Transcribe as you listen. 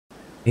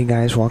Hey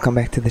guys, welcome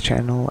back to the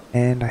channel,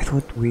 and I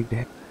thought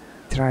we'd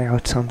try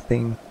out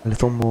something a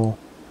little more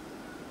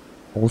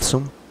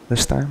wholesome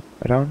this time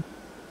around.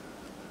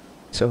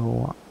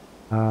 So,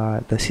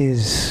 this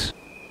is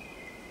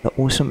The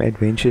Awesome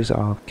Adventures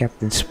of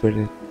Captain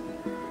Spirit,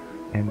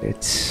 and I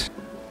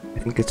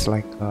think it's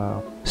like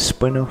a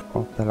spin-off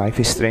of the Life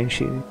is Strange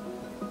series.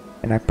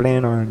 And I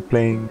plan on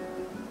playing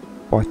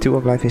part 2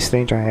 of Life is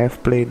Strange. I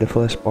have played the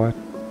first part,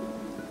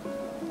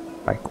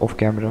 like off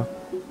camera,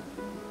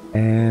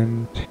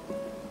 and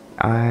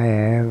I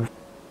have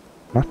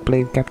not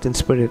played Captain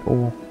Spirit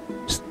or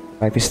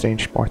Life is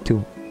Strange Part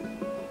 2.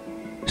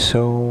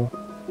 So,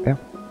 yeah,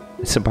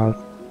 it's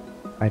about,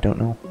 I don't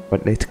know,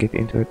 but let's get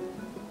into it.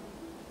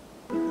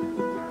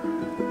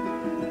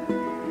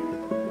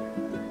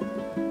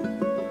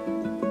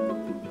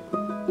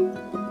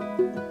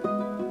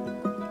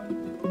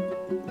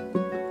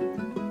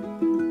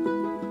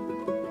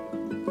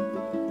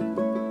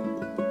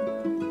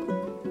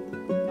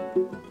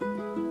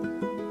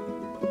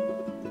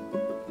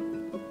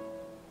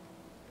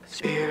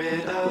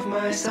 Spirit of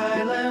my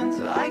silence,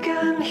 I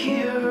can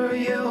hear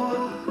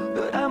you,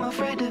 but I'm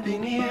afraid to be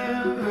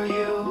near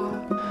you,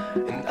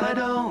 and I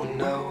don't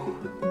know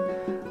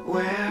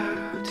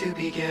where to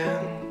begin,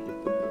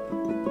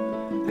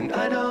 and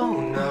I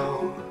don't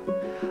know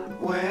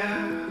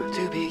where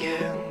to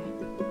begin.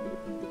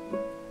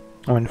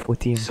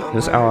 114. That's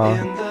Somewhere our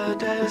in the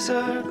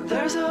desert,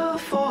 there's a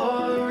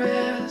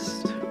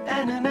forest,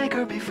 and an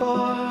acre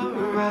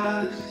before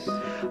us,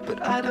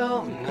 but I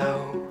don't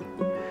know.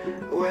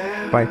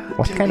 Like,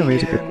 what kind of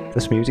music?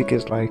 This music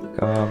is like,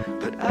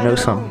 you know,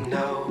 some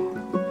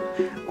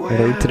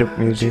road trip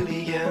music.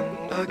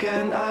 You're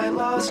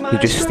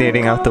just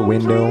staring out the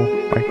window,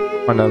 like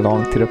on a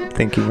long trip,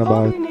 thinking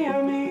about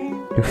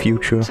the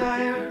future,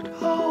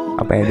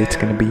 how bad it's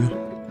gonna be.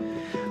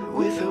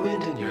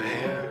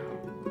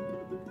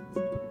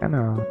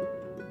 Kinda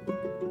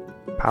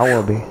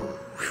power be.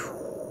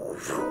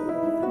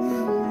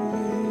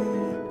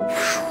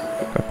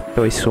 Got the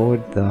toy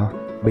sword, the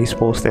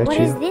baseball statue. What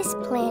is this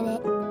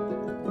planet?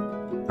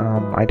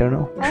 I don't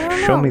know. I don't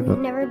Show know. me We've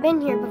never been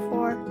here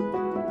before.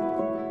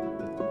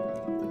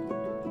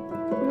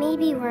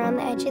 Maybe we're on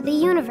the edge of the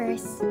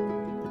universe.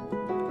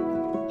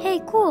 Hey,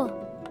 cool.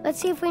 Let's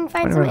see if we can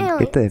find some aliens.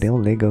 Get the real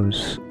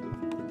Legos.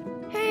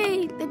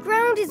 Hey, the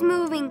ground is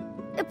moving.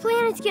 The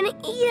planet's gonna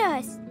eat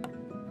us.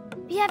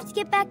 We have to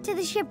get back to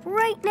the ship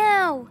right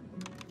now.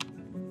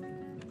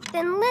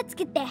 Then let's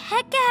get the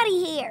heck out of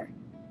here.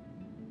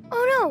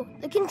 Oh no,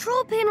 the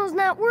control panel's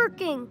not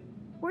working.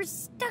 We're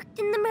stuck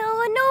in the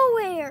middle of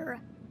nowhere.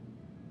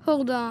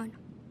 Hold on.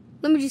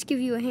 Let me just give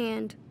you a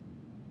hand.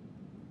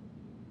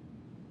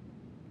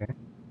 Okay.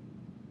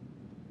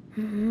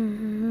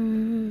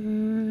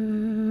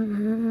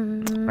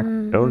 My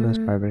controller's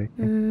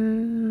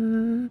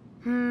vibrating.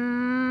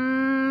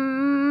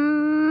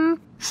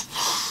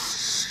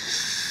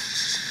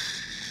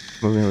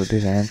 Moving with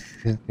his hand,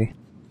 isn't he?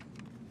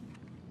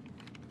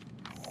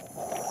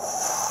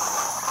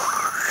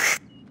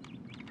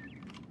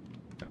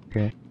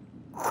 Okay.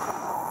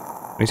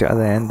 Where's your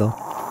other hand though?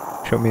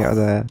 Show me your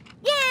other hand.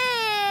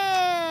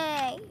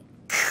 Yay!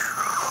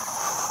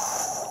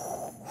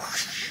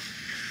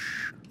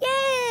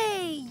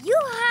 Yay!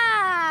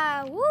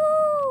 Yoo-ha!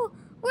 Woo!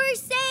 We're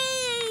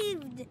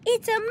saved!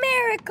 It's a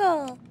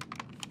miracle!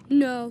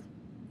 No,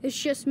 it's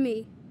just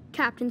me,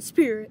 Captain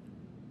Spirit,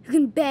 who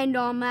can bend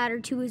all matter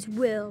to his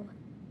will.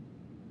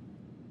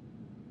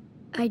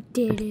 I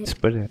did it.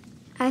 Spirit.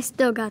 I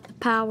still got the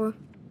power.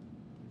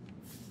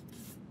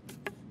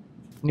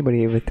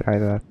 Anybody ever try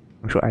that?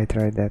 I'm sure I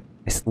tried that.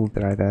 I still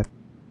try that.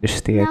 Just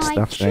stay at Now I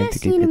stuff trying to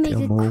just get need to it make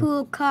to a move.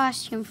 cool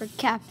costume for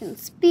Captain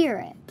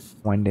Spirit.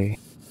 One day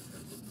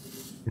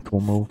it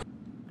will move.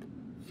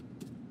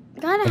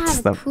 Gotta That's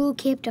have a the- cool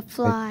cape to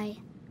fly.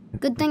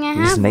 Good thing I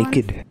He's have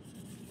naked. one.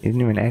 He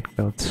didn't even add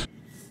clothes.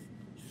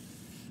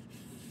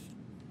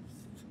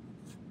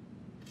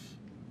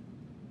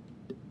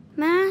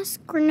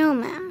 Mask or no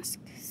mask?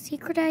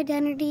 Secret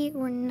identity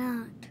or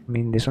not? I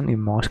mean, there's only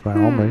mask or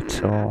helmet,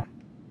 so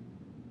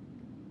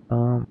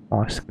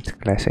mask is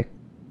classic.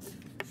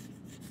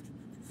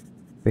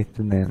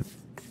 Better than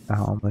a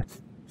helmet.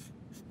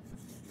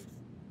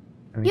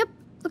 I mean, Yep,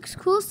 looks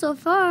cool so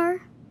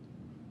far.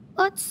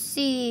 Let's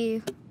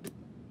see.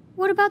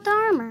 What about the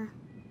armor?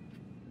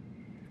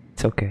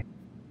 it's okay.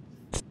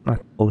 It's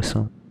not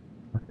awesome.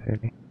 Not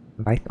really.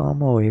 Light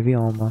armor or heavy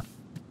armor.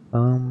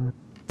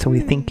 So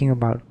we're thinking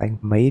about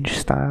like mage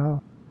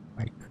style,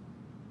 like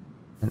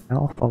an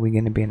elf. Are we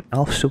gonna be an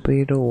elf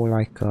superhero or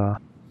like a,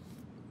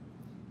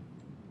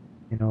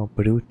 you know,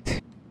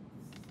 brute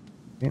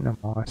in a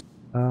mask?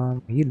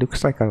 He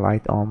looks like a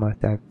light armor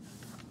type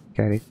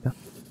character.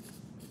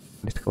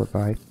 Let's go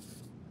light.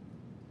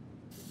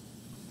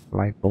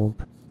 Light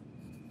bulb.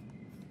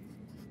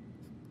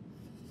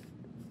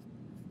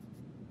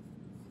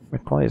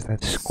 What color is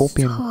that?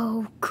 Scorpion.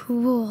 So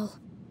cool.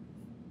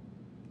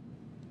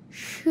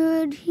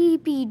 Should he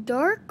be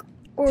dark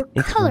or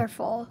X-Men.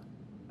 colorful?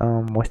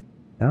 What?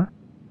 Huh?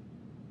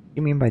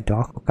 You mean by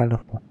dark or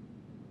colorful?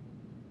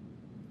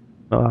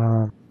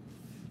 Dark,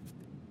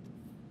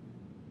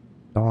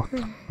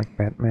 like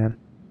Batman.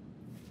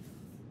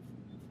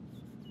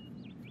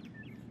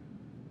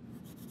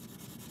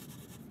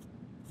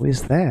 Who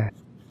is that?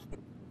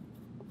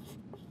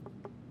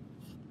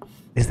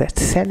 Is that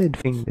salad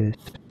fingers?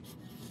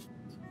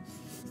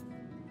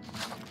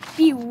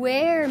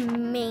 Beware,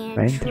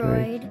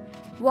 Mantroid.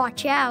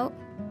 Watch out.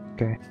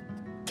 Okay.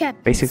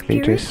 Captain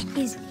Basically Spirit just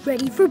is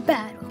ready for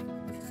battle.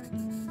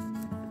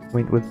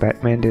 went with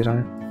Batman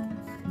design.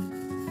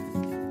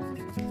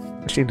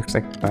 Actually looks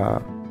like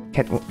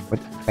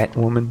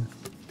Batwoman.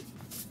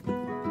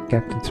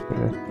 Captain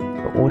Spirit.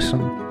 The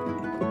awesome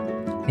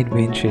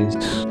adventures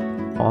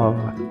of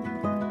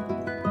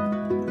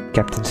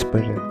Captain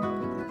Spirit.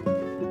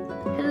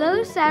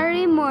 Hello,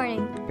 Saturday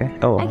morning. Okay.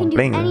 Oh, I can I'm do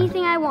playing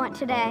anything I want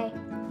today.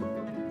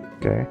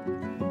 Okay.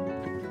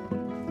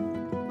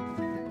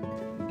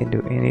 Can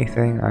do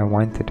anything I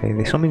want today.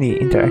 There's so many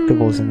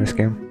interactables in this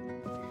game.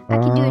 I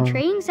can do a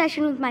training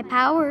session with my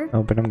power.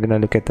 Oh, but I'm gonna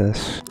look at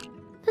this.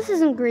 This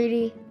isn't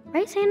greedy,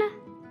 right, Santa?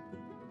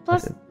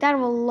 Plus, Dad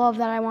will love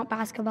that I want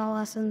basketball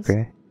lessons.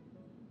 Okay.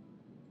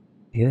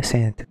 Dear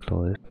Santa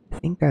Claus, I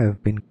think I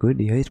have been good.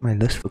 Here is my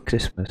list for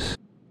Christmas.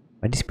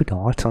 I just put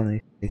hearts on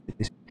it. It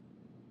is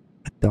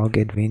Dog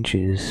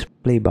Adventures,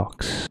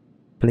 Playbox,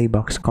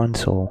 Playbox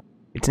console.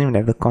 It doesn't even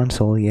have the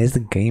console. He has the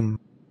game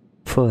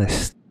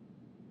first,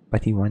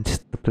 but he wants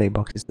the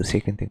Playbox is the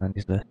second thing on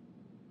his list.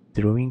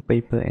 Drawing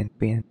paper and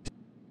paint,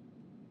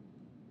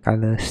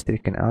 colors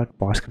stricken out,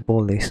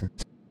 basketball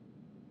lessons.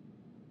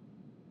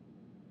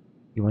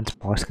 He wants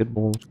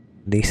basketball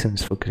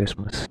lessons for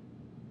Christmas.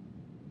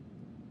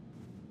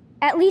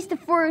 At least the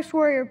forest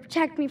warrior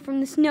protect me from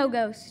the snow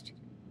ghost.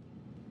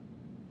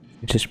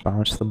 You just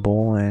bounce the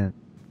ball and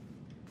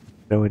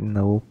throw it in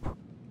the hoop.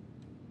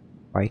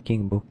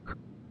 Viking book.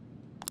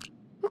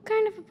 What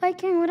kind of a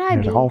Viking would I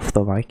be? Ralph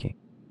the Viking.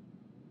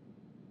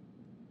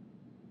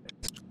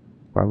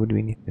 Why would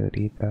we need to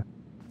read that?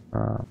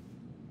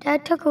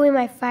 Dad took away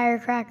my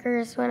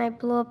firecrackers when I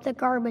blew up the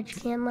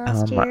garbage can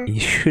last year. You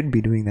should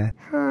be doing that.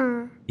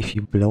 If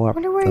you blow up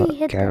Wonder where he the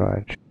hid them.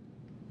 garage.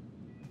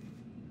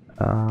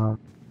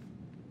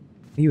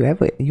 You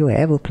have a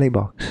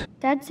Playbox.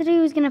 Dad said he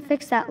was gonna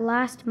fix that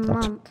last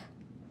month.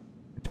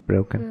 It's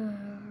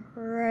broken.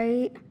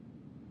 Right.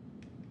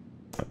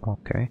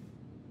 Okay.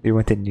 You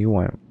want a new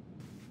one.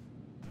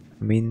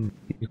 I mean,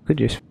 you could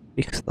just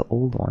fix the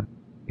old one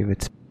if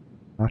it's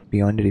not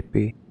beyond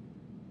repair.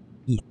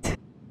 Eat.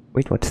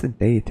 Wait, what's the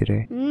day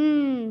today?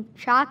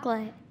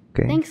 Chocolate.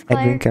 Okay. Thanks, Claire.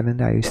 Advent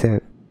calendar. I used to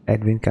have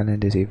advent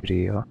calendars every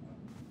year.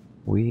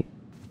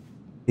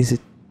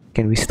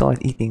 Can we start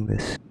eating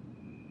this?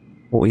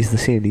 Or is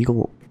this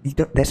illegal?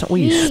 That's not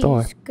where you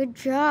start. Good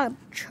job,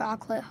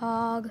 chocolate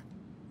hog.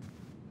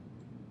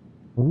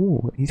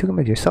 Ooh, you talking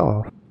about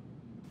yourself?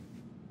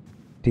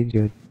 Did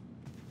your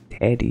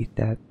dad eat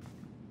that?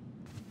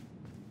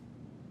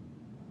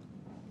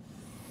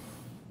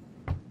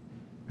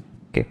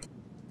 Okay.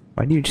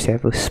 Why do you just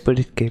have a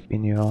spirit cape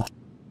in your...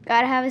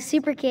 Gotta have a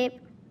super cape.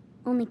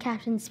 Only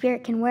Captain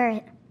Spirit can wear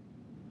it.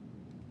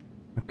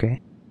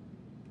 Okay.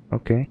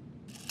 Okay.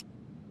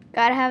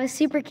 Gotta have a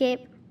super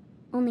cape.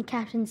 Only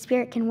Captain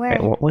Spirit can wear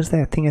Wait, it. what was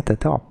that thing at the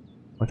top?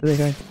 What are they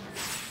going to...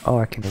 Oh,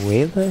 I can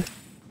wave it?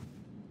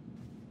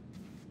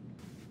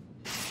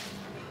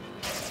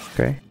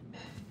 Okay.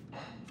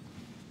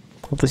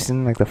 Hope this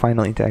isn't like the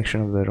final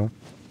interaction of the room.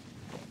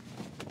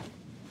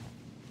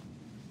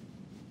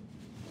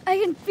 I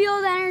can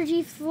feel the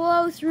energy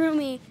flow through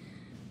me.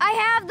 I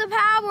have the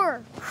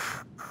power.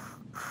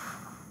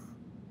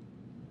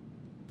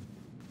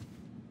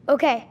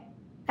 Okay,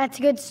 that's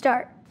a good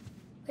start.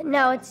 But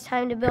now it's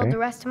time to build the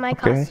rest of my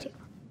costume.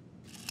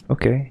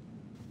 Okay.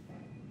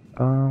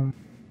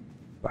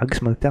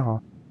 Bugs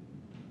Motel.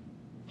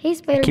 Hey,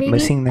 Spider keep Baby,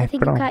 missing I that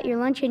think you prom. caught your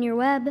lunch in your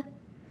web.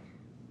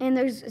 And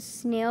there's a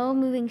snail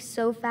moving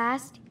so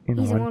fast.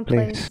 He's in one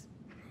place.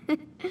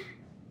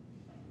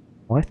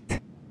 What?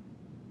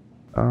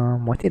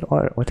 What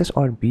does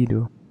RB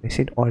do? They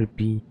said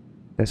RB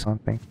does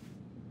something.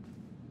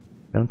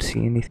 I don't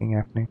see anything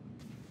happening.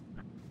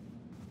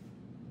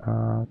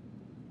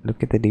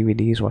 Look at the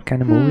DVDs. What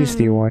kind of movies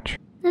do you watch?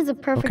 This is a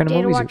What perfect kind of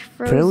day to movies? watch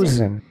Frozen.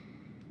 Frozen.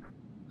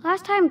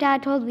 Last time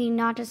Dad told me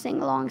not to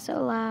sing along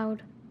so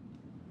loud.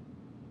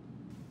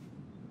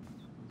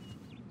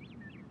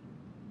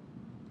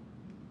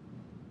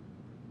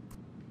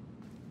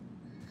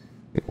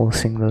 We all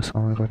sing those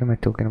songs. What am I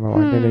talking about?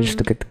 Why did I just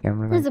look at the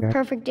camera This is like a that?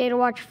 perfect day to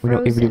watch We know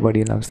Frozen.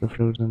 everybody loves the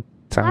Frozen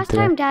Last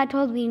time soundtrack. Dad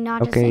told me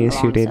not to Okay, sing yes,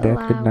 along you did so that.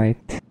 loud. Good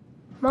night.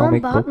 Mom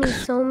Comic bought me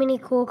books. so many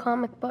cool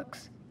comic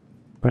books.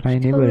 But I She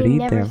never told me read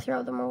never them.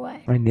 throw them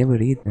away. I never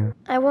read them.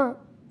 I won't.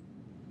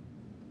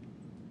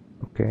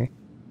 Okay.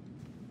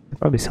 I'll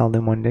probably sell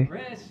them one day.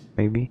 Chris,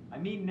 Maybe. I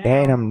mean now.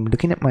 Dad, I'm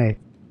looking at my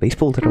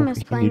baseball I trophy. miss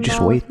Can you playing just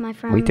ball wait? with my Wait a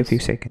friends. few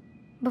seconds.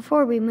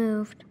 Before we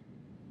moved.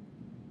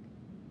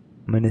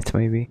 Minutes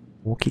maybe.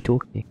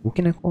 Walkie-talkie. Who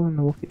can I call on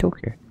the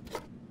walkie-talkie?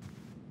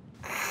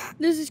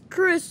 This is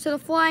Chris to the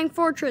Flying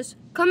Fortress.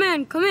 Come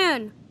in, come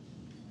in.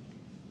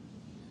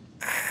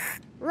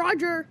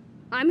 Roger,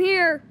 I'm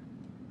here.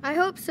 I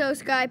hope so,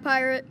 Sky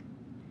Pirate.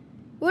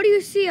 What do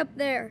you see up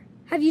there?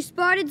 Have you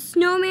spotted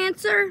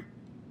Snowmancer?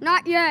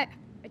 Not yet.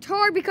 It's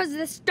hard because of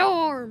the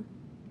storm.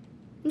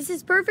 This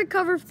is perfect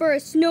cover for a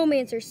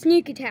Snowmancer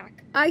sneak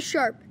attack. Eye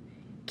sharp.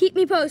 Keep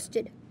me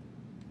posted.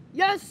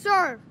 Yes,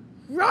 sir.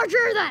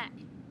 Roger that.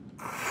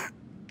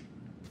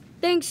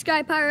 Thanks,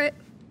 Sky Pirate.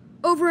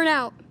 Over and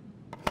out.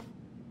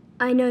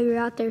 I know you're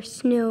out there,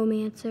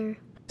 Snowmancer.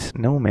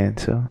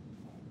 Snowmancer.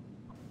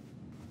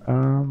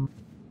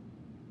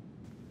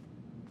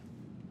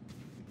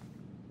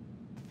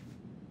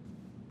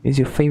 Is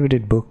your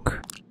favorite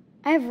book?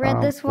 I've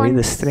read this Where one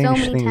the so strange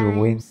many things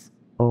went. times.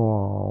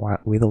 Oh,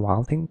 Where the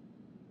Wild Things?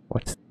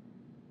 What's...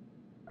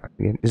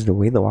 Is the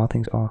Way the Wild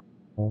Things Are?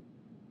 Or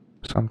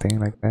something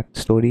like that.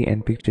 Story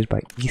and pictures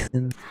by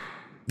Ethan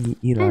E.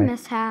 I Eli.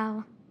 miss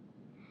Hal.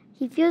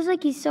 He feels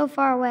like he's so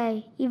far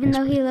away, even Yes,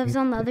 though he but lives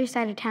you- on the other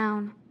side of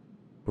town.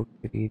 Book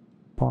to read.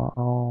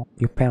 Oh,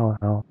 your pal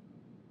Hal.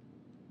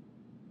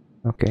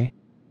 Okay.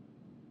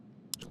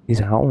 Is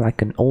Hal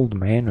like an old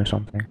man or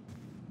something?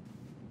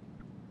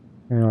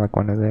 You know, like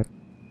one of the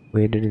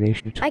weird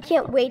relationships. I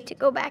can't wait to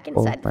go back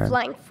inside the man.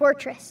 Flying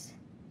Fortress.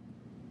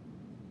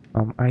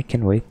 I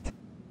can wait.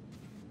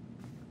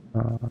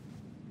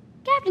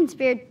 Captain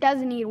Spirit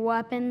doesn't need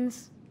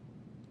weapons.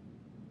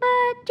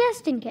 But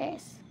just in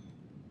case.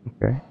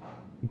 Okay.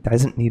 It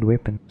doesn't need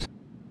weapons.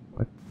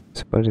 But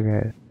suppose it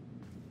has.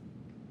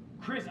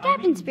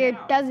 Captain Spirit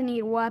doesn't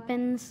need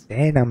weapons.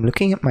 Dad, I'm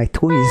looking at my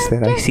toys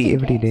that I just see in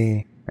every case.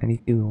 day. I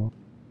need to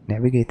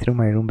navigate through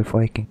my room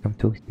before I can come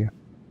talk to you.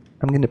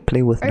 I'm gonna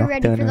play with Are you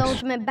ready for the Nocturnus.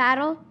 ultimate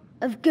battle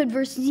of good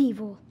versus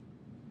evil?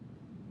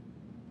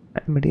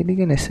 I'm really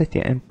gonna sit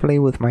here and play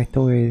with my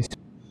toys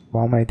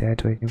while my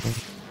dad's waiting for me.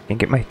 And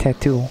get my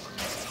tattoo.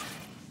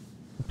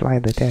 Apply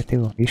the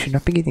tattoo. You should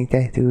not be getting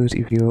tattoos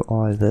if you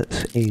are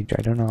this age.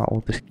 I don't know how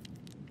old this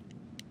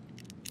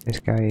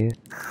guy is.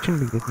 You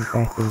shouldn't be getting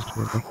tattoos,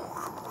 really.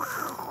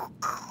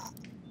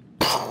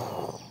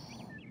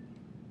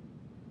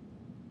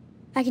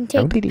 I can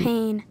take the did he-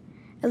 pain.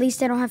 At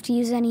least I don't have to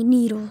use any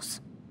needles.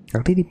 How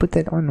did he put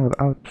that on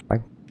without,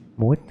 like,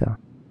 water?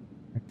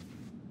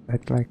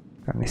 That's like,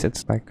 unless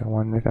it's like a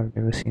one that I've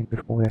never seen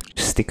before that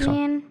just sticks on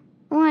Man,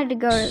 I wanted to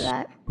go to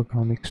that, Super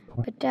Comic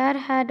Store. but Dad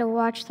had to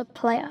watch the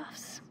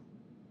playoffs.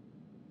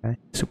 Okay.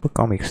 Super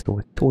Comic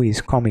Store, toys,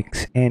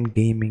 comics, and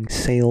gaming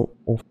sale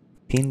of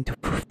 10 to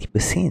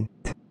 50%.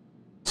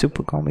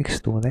 Super Comic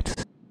Store,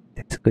 that's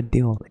a good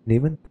deal.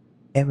 11th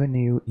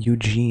Avenue,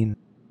 Eugene,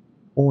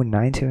 or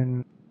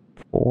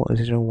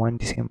 97401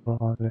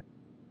 December.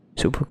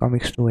 Super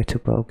Comic Store at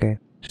Super, okay.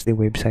 It's the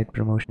website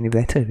promotion. If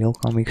that's a real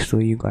comic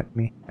store, you got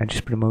me. I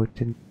just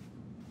promoted.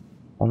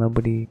 Well,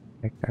 nobody,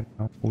 like, I don't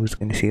know who's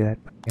gonna see that,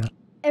 but yeah.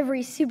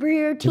 Every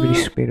superhero team Every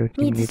superhero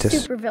team needs needs a a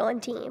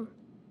supervillain team.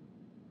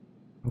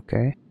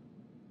 Okay.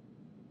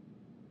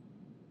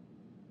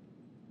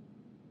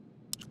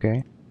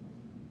 Okay.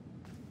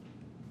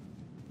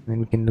 Then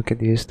we can look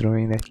at his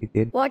drawing that he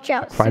did. Watch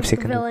out, 5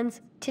 seconds. supervillains.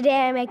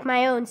 Today I make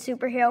my own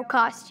superhero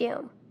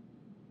costume.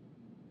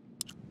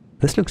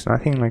 This looks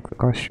nothing like the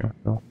costume,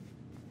 though.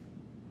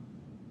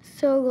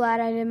 So glad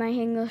I did my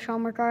English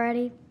homework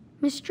already.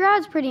 Miss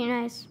Stroud's pretty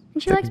nice,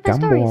 and she It's likes like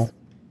my stories.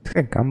 It's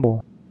like a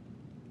gumball.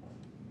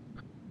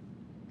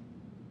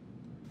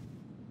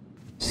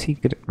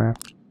 Secret map.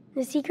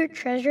 The secret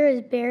treasure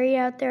is buried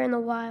out there in the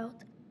wild.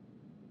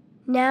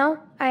 Now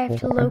I have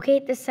to Okay.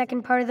 locate the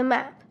second part of the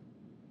map.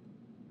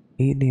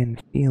 Alien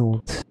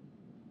fields.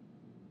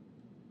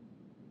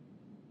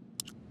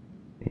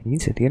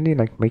 He's really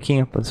like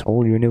making up this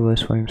whole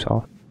universe for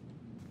himself.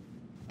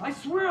 I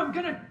swear I'm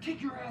gonna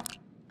kick your ass.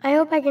 I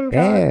hope I can draw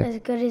Dad. as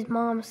good as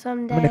Mom I'm gonna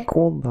someday.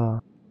 call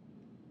the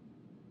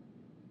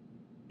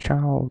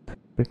child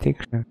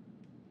protection,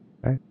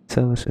 right?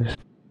 Services.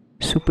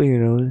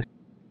 Superheroes.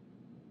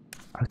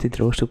 How to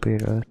draw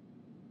superheroes.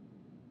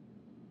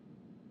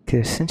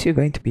 Because since you're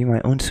going to be my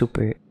own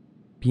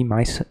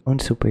own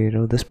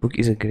superhero, this book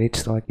is a great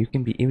start. You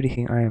can be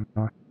everything I am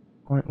not.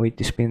 Can't wait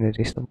to spend the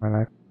rest of my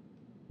life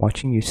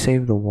watching you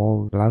save the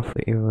world. Love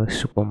forever,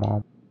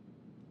 Supermom.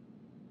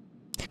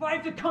 If I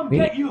have to come Wait.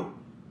 get you.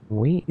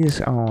 Where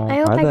is our I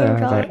hope I mother can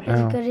draw right it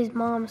now? as good as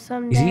Mom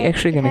someday. Is he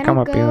actually If gonna I come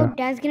don't up go, here?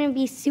 Dad's gonna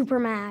be super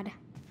mad.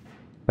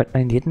 But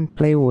I didn't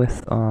play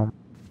with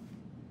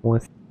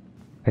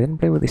I didn't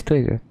play with these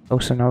toys yet. Oh,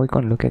 so now we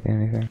can't look at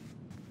anything.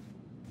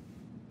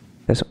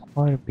 Does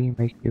RB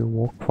make you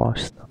walk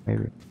faster?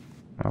 Maybe.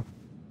 Oh.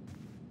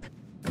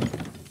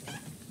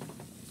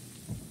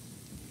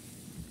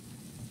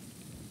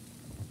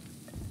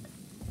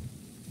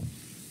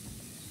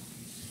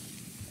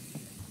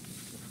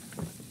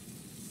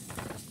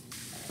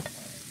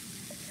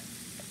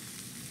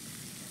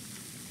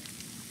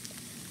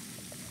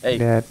 Hey,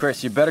 Dad.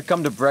 Chris, you better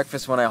come to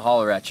breakfast when I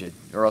holler at you,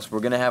 or else we're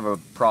gonna have a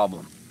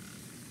problem.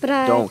 But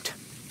I Don't.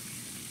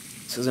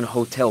 This isn't a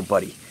hotel,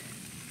 buddy.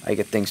 I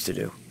got things to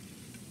do.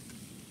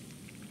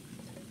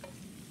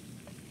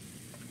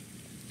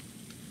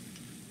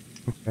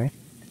 Okay.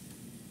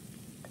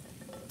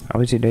 How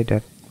was your day,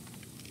 Dad?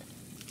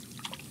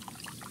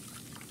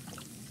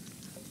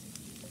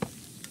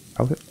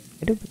 How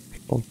did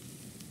people?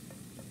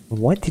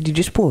 What did you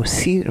just put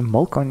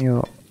milk on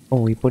your?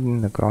 Oh, you put it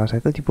in the grass. I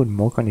thought you put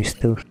milk on your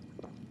stove.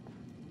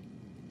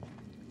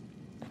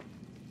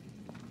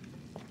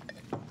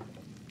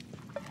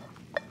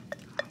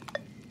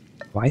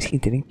 Why is he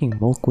drinking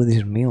milk with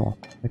his meal?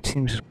 That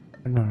seems,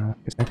 I don't know,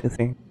 is that the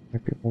thing where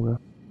people go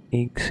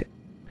eggs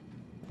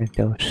and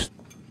toast?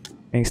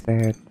 Thanks,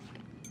 Dad.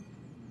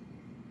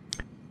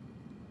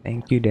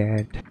 Thank you,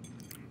 Dad.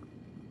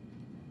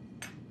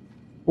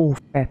 Full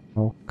fat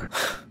milk.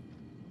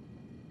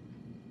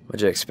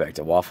 What'd you expect,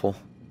 a waffle?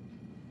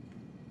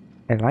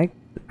 I like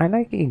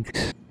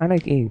eggs. I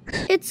like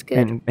eggs. It's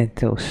good. And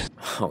toast.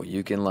 Oh,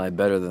 you can lie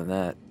better than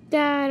that.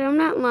 Dad, I'm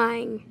not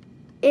lying.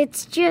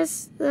 It's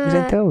just Eggs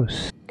and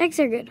toast. eggs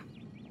are good.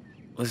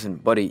 Listen,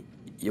 buddy,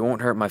 you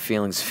won't hurt my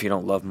feelings if you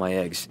don't love my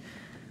eggs.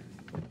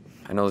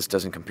 I know this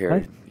doesn't compare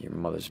What? to your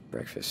mother's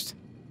breakfast.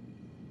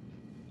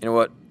 You know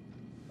what?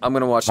 I'm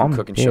gonna watch some Mom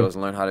cooking did. shows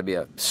and learn how to be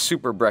a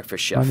super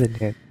breakfast chef. Mother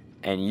did.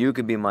 And you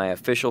could be my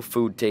official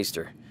food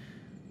taster.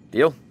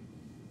 Deal?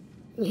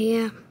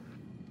 Yeah.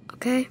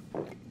 Okay.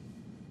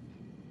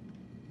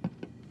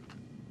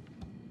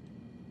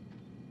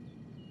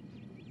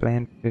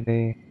 Plan for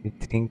today. He's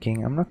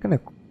thinking. I'm not gonna.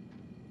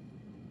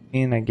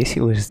 I guess he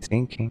was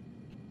thinking.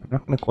 I'm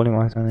not gonna call him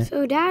out on it.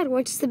 So, Dad,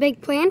 what's the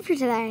big plan for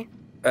today?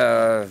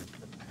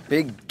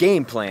 Big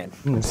game plan.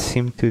 Doesn't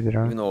seem too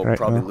drunk Even though I'll right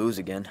probably now. lose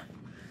again.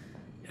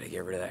 Gotta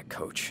get rid of that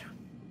coach.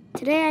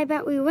 Today, I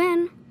bet we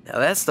win. Now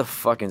that's the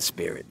fucking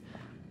spirit.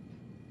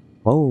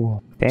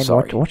 Whoa, Dad,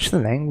 Sorry. what's the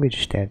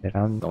language, Dad, that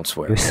I'm Don't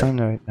swear. your son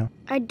right now?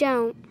 I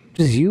don't. It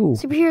was you.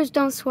 Superheroes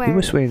don't swear. You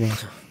were swearing.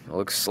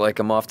 Looks like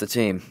I'm off the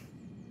team.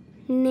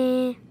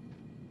 Nah.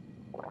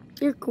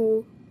 You're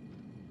cool.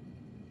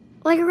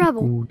 Like a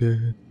rebel. Ooh,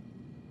 Dad.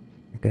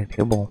 Like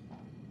a rebel.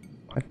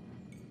 What?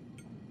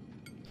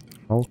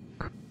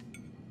 Milk.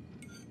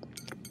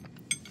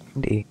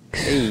 And eggs.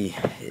 Hey,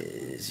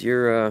 is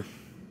your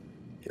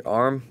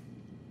arm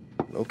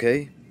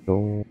okay?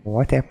 So,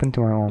 what happened to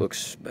my arm?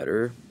 Looks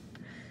better.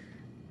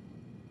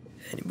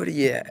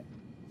 Anybody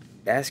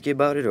ask you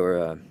about it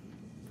or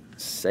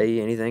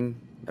say anything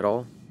at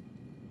all?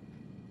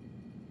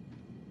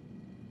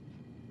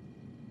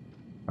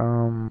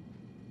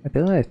 It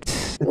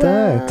hurts. It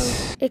Well,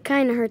 hurts. it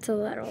kind of hurts a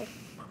little.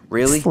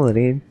 Really? Still it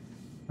is.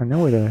 I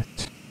know it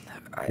hurts.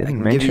 I didn't can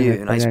give mention you it,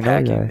 a but nice I know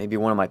packet, that. maybe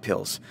one of my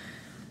pills.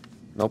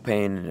 No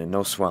pain and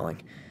no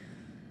swelling.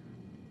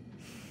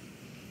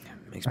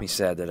 Makes me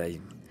sad that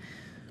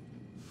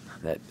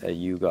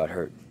you got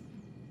hurt.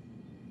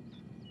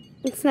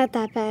 It's not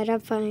that bad. I'm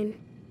fine.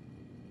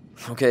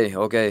 Okay.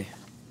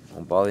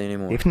 Won't bother you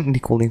anymore. Definitely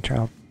calling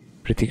Child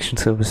Protection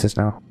Services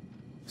now.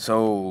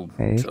 So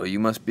Hey. you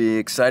must be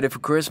excited for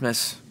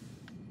Christmas.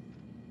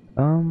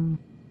 Am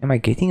I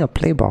getting a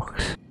play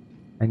box?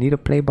 I need a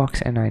play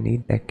box and I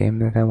need that game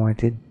that I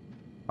wanted.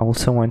 I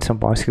also want some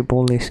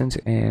basketball lessons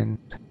and,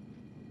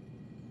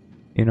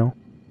 you know.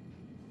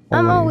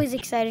 I'm always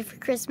excited for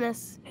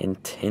Christmas.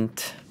 Hint,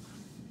 hint.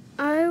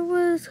 I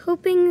was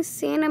hoping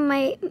Santa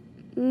might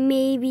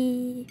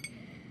maybe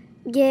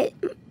get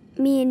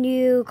me a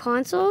new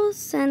console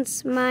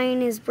since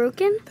mine is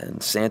broken.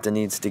 Then Santa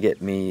needs to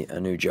get me a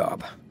new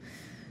job.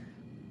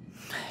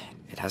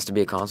 It has to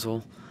be a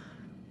console?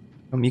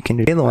 You can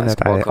repair the one that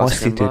I Basketball costs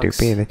asked you to $10.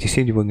 repair that you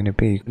said you were going to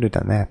pay. You could have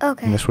done that.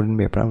 Okay. And this wouldn't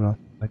be a problem.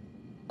 But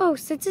Oh,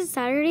 since it's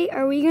Saturday,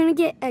 are we gonna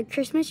get a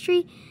Christmas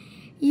tree?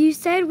 You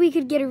said we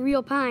could get a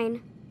real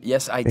pine.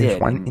 Yes, I there's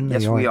did. one and in the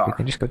yes, yard. we are.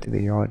 can just go to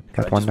the yard.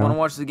 I Got one just want to now.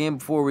 watch the game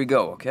before we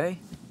go, okay?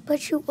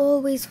 But you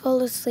always fall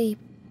asleep.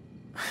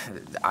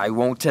 I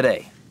won't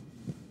today.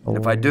 And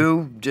if I Oh,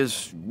 do,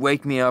 just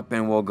wake me up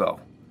and we'll go.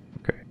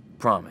 Okay.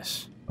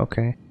 Promise.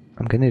 Okay.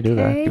 I'm going to do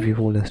that. Okay. If you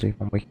fall asleep,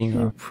 I'm waking you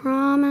You up.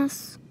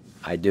 promise?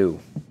 I do.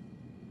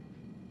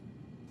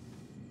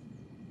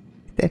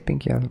 Get that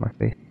pinky out of my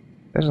face.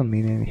 Doesn't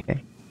mean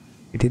anything.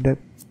 You did that?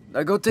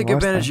 Now go take Last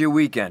advantage of time. your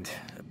weekend.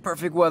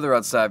 Perfect weather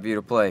outside for you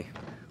to play.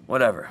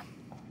 Whatever.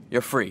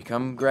 You're free.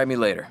 Come grab me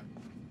later.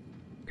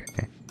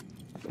 Okay.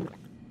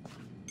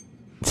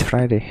 It's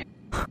Friday.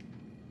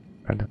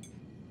 I don't.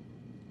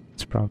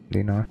 It's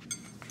probably not.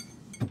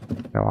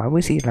 No, why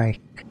was he like...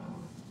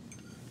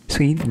 So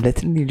he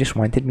literally just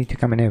wanted me to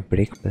come and have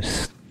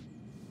breakfast.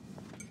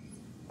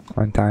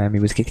 On time. He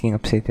was getting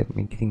upset at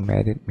me, getting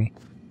mad at me.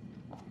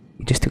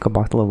 He just took a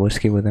bottle of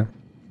whiskey with him.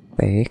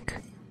 The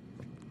heck?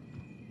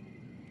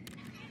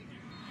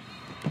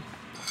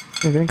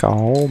 I drink a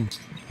whole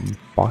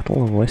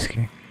bottle of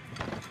whiskey.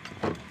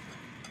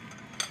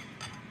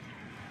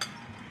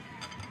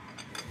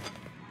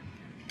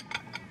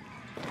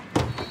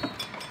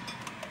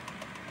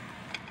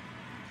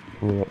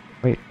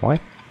 Wait, what?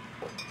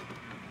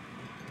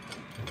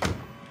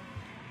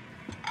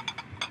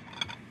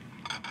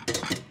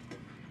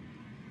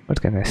 I was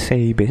gonna say,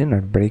 you better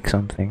not break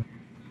something.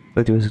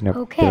 But he was gonna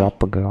Okay.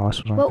 drop a glass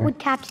or something. What would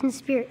Captain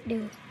Spirit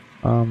do?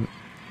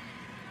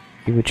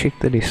 You would check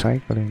the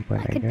recycling bin,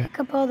 I I could guess. pick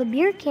up all the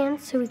beer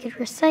cans so we could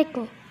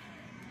recycle.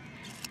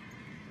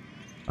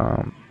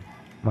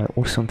 My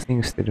awesome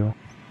things to do.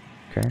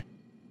 Okay.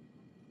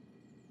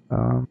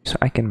 So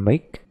I can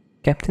make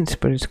Captain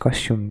Spirit's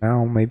costume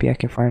now. Maybe I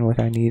can find what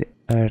I need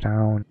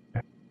around.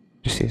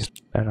 Just says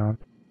around.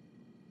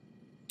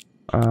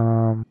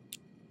 I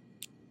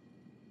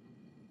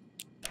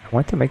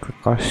want to make the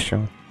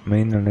costume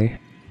mainly.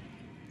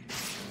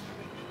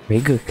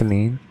 Mega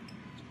clean.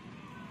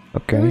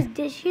 Okay. Those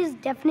dishes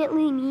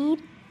definitely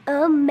need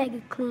a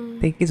mega clean.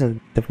 I think there's a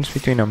difference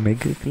between a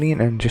mega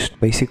clean and just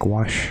basic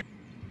wash.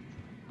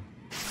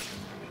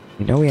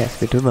 You know we have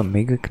to do the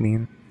mega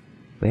clean.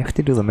 We have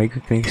to do the mega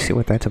clean to see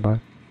what that's about.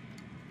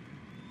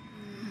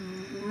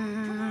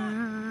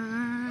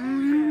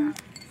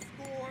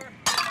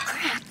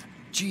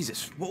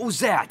 Jesus, what was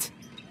that?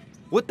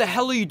 What the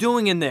hell are you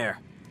doing in there?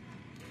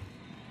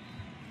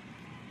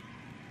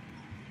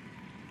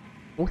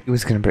 Oh, he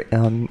was gonna break.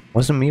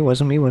 Wasn't me.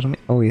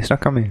 Oh, he's not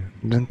coming.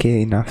 He doesn't care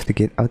enough to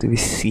get out of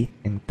his seat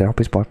and drop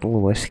his bottle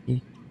of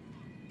whiskey.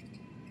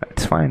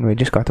 It's fine. We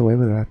just got away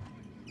with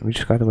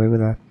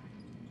that.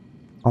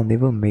 I'll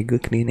never mega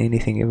clean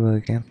anything ever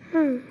again.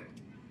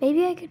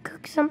 Maybe I could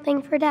cook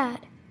something for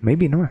Dad.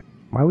 Maybe not.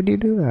 Why would you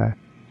do that?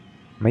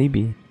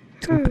 Maybe.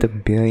 Just gonna put a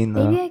beer in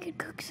the. Maybe I could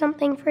cook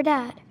something for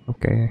Dad.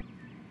 Okay.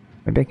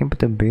 Maybe I can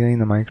put a beer in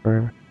the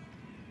microwave.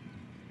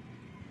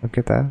 Look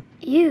at that.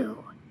 Ew.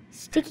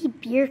 Sticky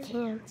beer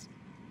cans.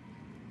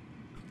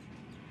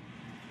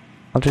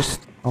 I'll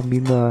be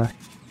the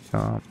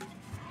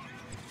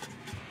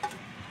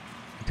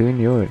doing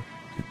your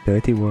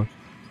dirty work.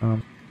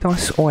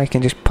 Oh, I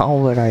can just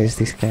pulverize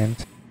these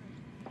cans.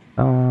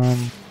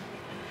 The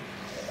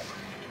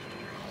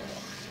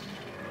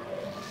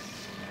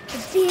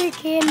beer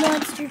can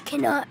monster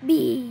cannot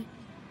be.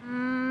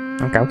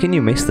 Okay, how can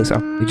you mess this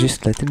up? You're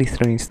just literally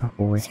throwing stuff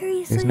away.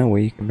 Seriously? There's no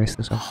way you can mess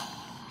this up.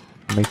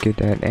 Make your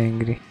dad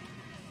angry.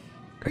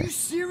 Are you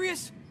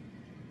serious?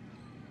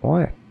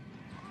 What?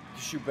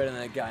 You shoot better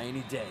than that guy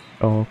any day.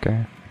 Oh,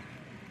 okay.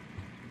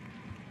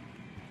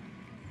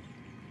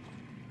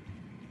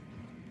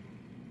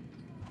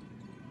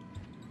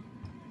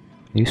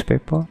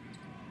 Newspaper?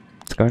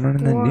 What's going on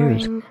in the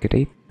news?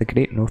 Boring. The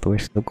Great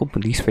Northwest. Local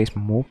police face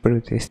more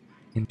protests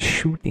and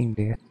shooting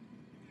deaths.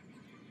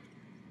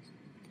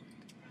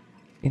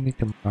 In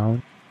it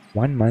amount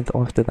 1 month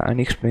after the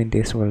unexplained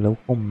deaths of a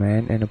local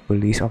man and a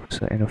police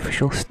officer, an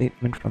official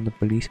statement from the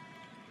police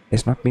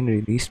has not been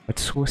released, but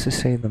sources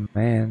say the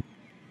man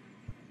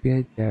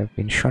appeared to have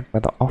been shot by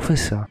the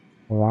officer,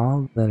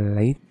 while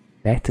the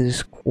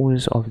latter's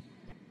cause of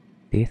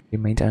death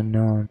remains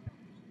unknown.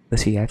 The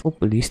Seattle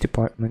Police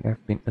Department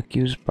have been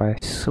accused by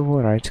a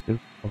civil rights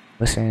group of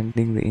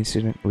mishandling the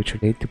incident, which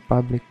led to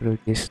public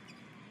protests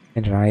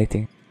and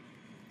rioting.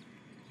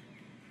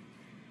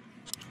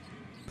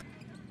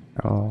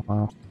 Oh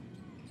wow.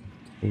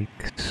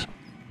 Eggs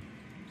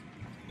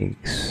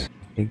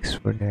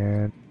for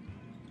that.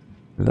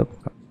 Look.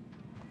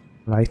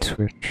 Light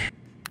switch.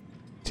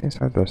 What's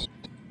inside this?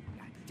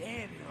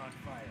 Damn, you're on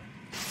fire.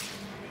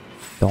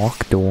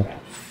 Dark door.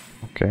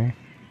 Okay.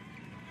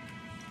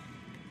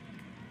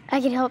 I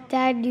could help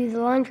Dad do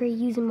the laundry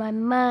using my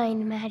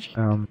mind magic.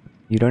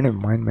 You don't have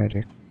mind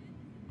magic.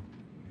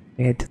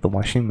 Head to the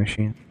washing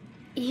machine.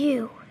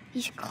 Ew,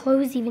 these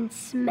clothes even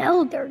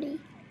smell dirty.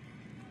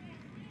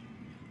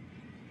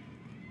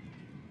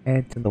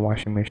 Head to the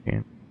washing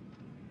machine.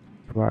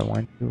 Do I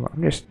want to?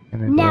 I'm just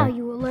gonna Now do it.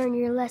 you will learn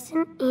your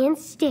lesson and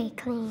stay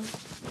clean. What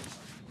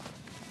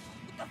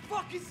the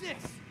fuck is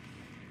this?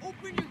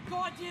 Open your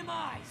goddamn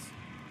eyes.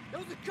 That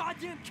was a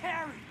goddamn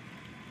carry.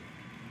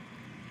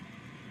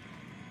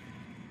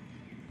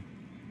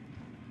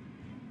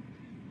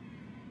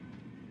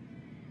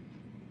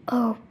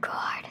 Oh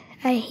God,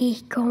 I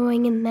hate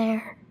going in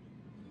there.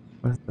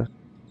 What's this?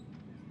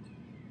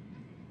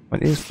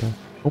 What is this?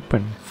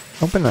 Open.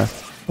 Open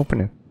it.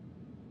 Open it.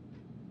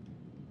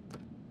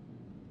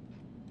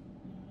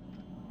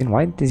 Then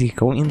why does he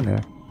go in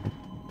there?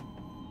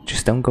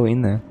 Just don't go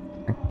in there.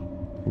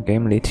 The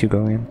game lets you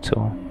go in,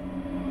 so.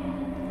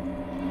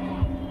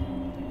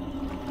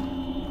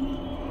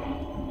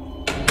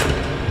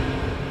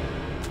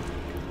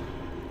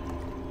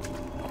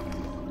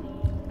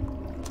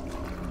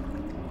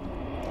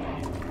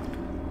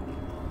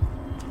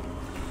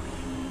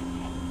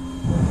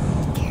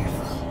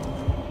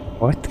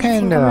 What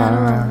kind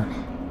of?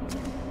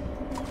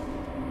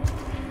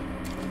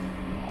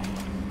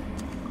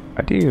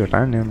 How do you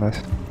run in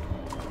this?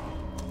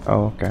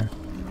 Oh, okay.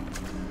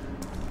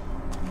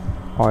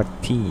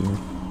 RT. You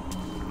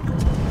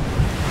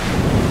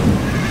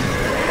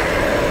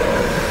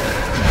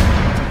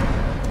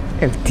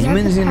have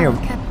demons in your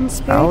Captain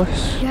Spirit.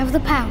 house? You have the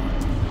power.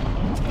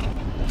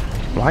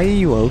 Why are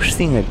you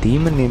hosting a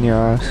demon in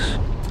your house?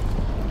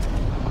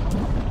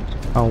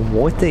 A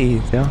water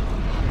eater?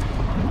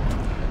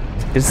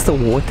 It's the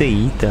water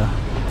eater.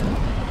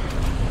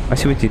 I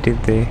see what you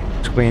did there,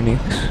 Square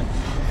Enix.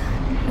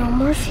 No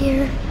more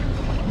fear.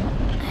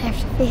 I have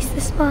to face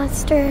this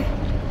monster.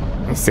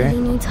 The city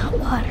needs hot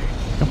water.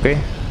 Okay.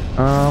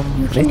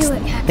 You can Let's do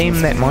it, Captain tame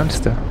that Spirit.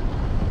 monster.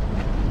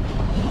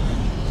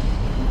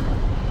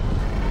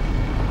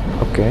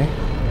 Okay.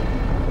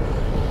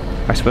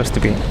 Am I supposed to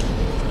be?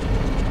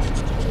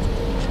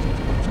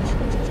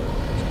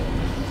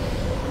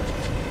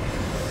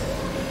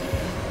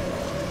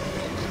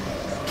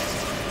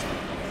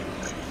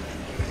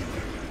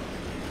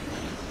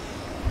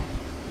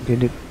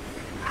 did it.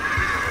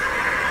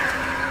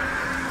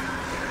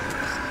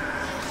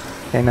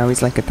 And now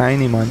he's like a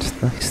tiny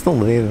monster. He's still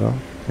there though.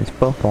 It's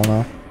purple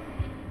now.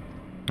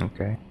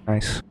 Okay,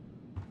 nice.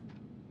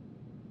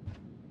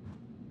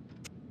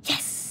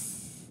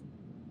 Yes!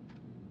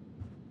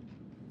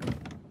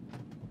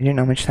 You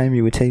know how much time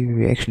you would say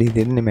we actually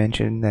didn't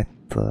mention that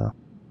Well,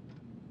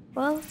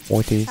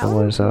 what is that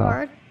was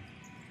hard.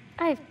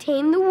 I've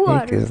tamed the heck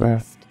water is that?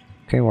 beast.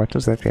 Okay, what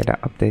was that? We had an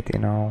update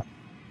in our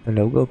the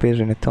logo appears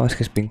when a task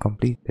has been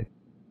completed.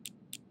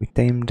 We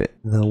tamed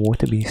the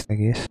water beast, I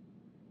guess.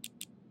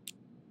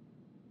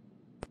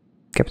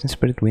 Captain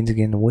Spirit wins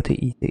again. The water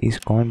eater is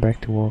gone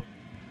back to work.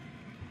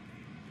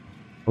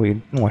 Oh, you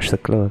didn't wash the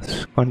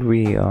clothes. Can't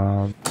we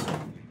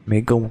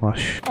make a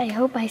wash? I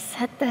hope I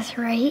set this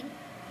right.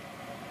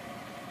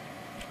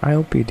 I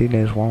hope you did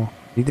as well.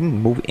 You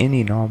didn't move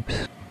any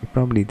knobs. You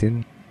probably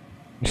didn't.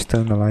 Just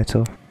turn the lights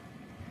off.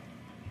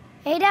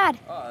 Hey, Dad.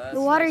 Oh,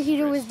 The water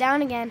heater was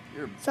down again,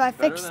 You're so I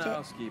better fixed than a it.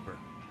 housekeeper.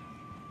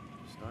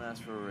 Just don't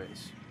ask for a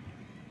raise.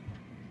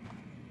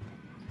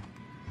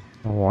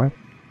 What?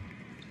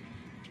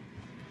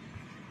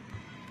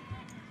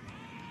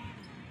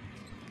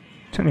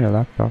 It's on your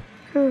laptop.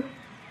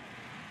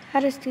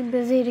 Dad is too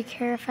busy to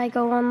care if I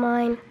go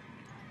online.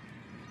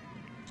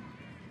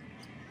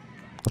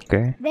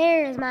 Okay.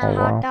 There's my Oh,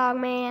 wow. hot dog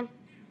man.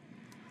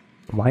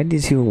 Why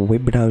does your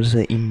web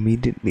browser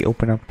immediately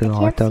open up the I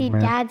hot can't dog see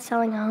man? Dad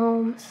selling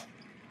homes.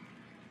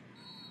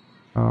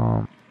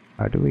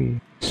 How do we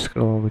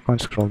scroll? We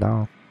can't scroll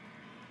down.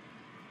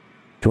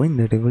 Join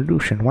the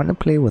revolution. Want to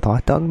play with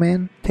hot dog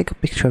man? Take a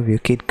picture of your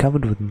kid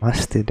covered with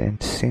mustard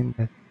and send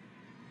it.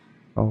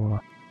 Oh.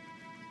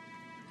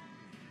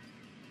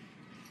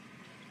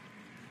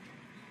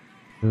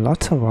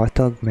 Lots of hot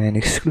dog man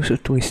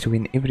exclusive toys to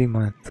win every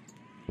month.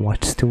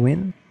 What's to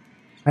win?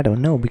 I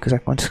don't know because I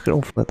can't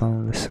scroll further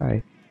on the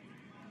side.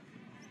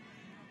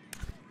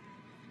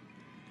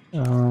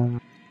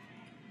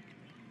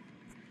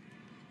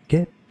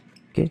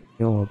 Get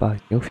your about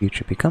your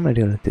future. Become a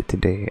realtor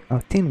today.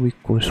 Our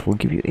 10-week course will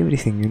give you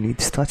everything you need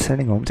to start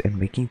selling homes and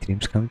making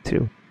dreams come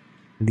true.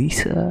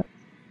 Lisa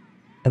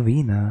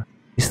Avina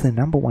is the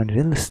 #1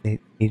 real estate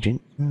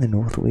agent in the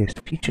Northwest,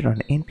 featured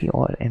on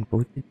NPR and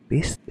voted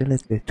Best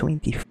Realtor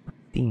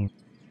 2015.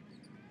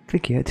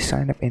 Click here to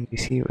sign up and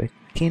receive a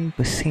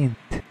 10%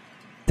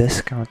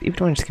 discount.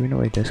 Everyone's giving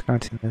away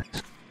discounts in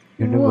this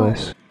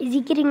universe. Whoa, is he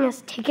getting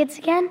us tickets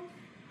again?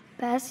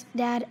 Best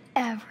dad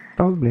ever.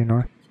 Probably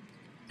not.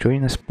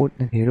 Join us,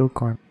 Portland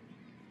HeroCon.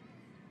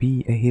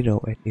 Be a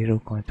hero at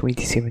HeroCon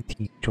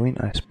 2017. Join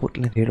us,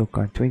 Portland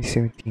HeroCon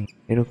 2017.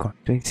 HeroCon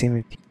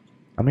 2017.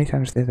 How many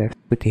times did I have to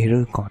put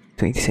HeroCon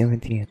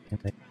 2017 in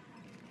it?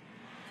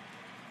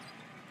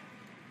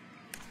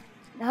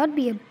 That would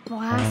be a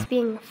blast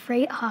being a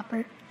freight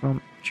hopper.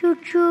 Choo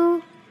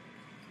choo.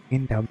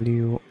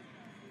 NW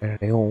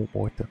Rail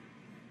Water.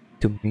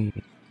 To me.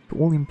 To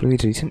all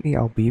employees recently,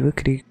 our Beaver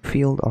Creek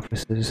field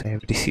officers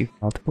have received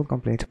multiple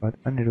complaints about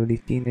unruly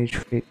teenage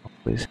freight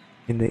hoppers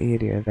in the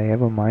area. They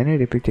have a minor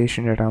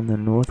reputation around the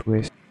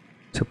Northwest,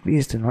 so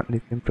please do not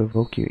let them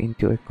provoke you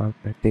into a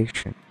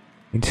confrontation.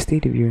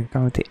 Instead, if you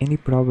encounter any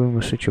problem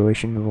or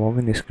situation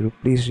involving this group,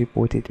 please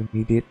report it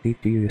immediately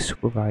to your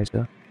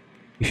supervisor.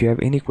 If you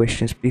have any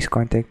questions, please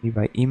contact me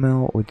by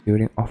email or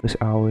during office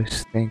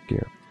hours. Thank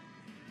you.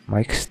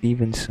 Mike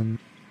Stevenson,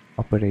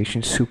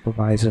 Operations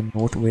Supervisor,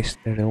 Northwest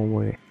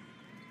Railway.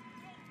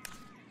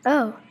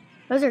 Oh,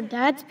 those are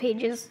Dad's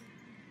pages.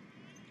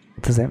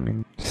 What does that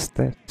mean?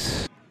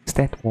 Stats.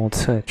 Stat World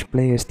Search.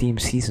 Players, team,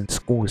 season,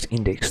 scores,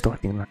 index,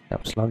 starting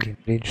lineups, login,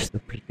 register,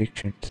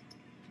 predictions.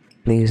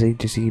 Players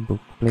agency, book,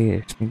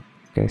 players.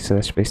 Okay, so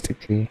that's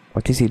basically...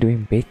 What is he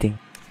doing? Betting.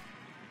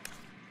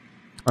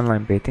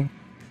 Online betting.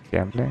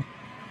 Gambling.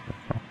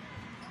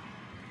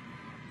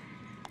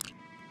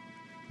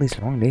 These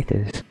long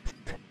letters.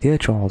 Dear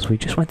Charles, we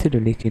just wanted to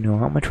let you know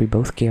how much we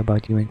both care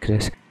about you and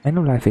Chris. I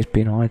know life has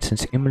been hard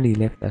since Emily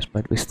left us,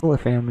 but we're still a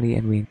family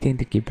and we intend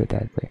to keep it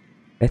that way.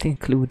 That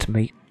includes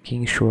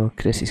making sure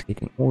Chris is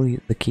getting all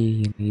the care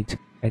he needs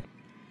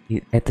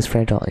at this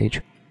fragile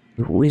age.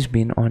 We've always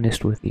been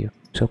honest with you,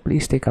 so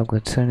please take our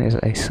concern as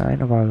a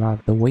sign of our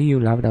love, the way you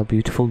loved our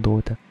beautiful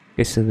daughter.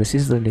 Okay, so this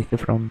is the letter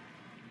from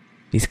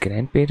his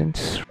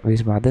grandparents, from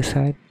his mother's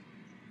side.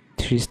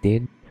 She's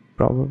dead,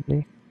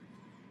 probably.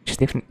 She's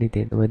definitely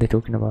dead, the way they're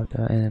talking about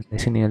her, and they're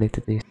sending a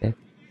letter to his dad.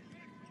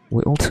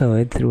 We also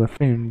heard through a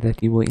friend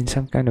that you were in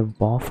some kind of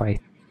bar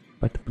fight,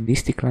 but the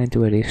police declined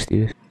to arrest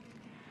you.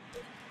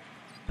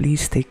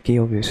 Please take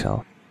care of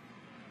yourself.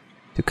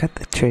 To cut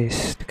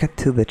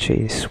to the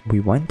chase, we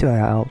want to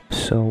help,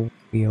 so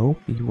we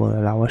hope you will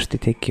allow us to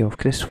take care of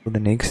Chris for the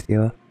next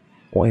year,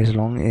 or as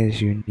long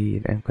as you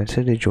need, and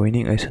consider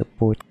joining a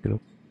support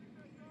group.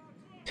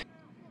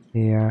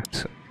 Yeah,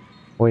 so,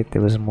 wait,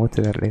 there was more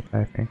to that later,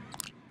 I think.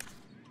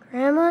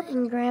 Grandma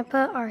and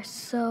Grandpa are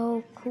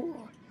so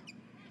cool.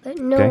 But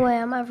no way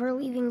I'm ever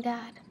leaving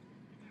Dad.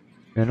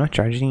 We are not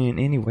charging you in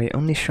any way,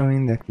 only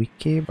showing that we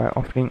care by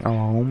offering our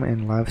home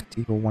and love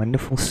to your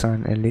wonderful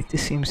son. A letter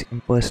seems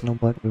impersonal,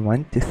 but we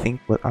want to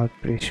think without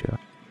pressure.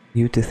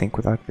 You to think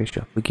without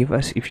pressure. Forgive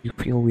us if you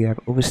feel we have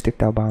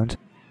overstepped our bounds.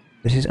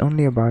 This is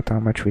only about how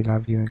much we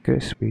love you and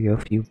Chris. We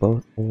love you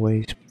both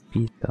always,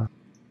 Peter.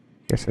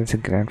 Guess that's a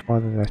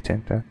grandfather that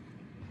sent that.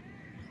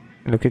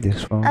 Look at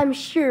this phone. I'm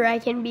sure I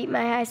can beat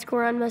my high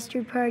score on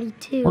Mustard Party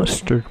too.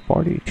 Mustard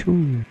Party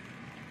 2.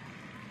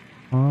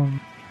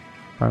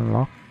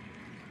 Unlock.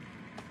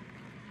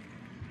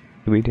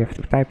 Do we have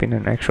to type in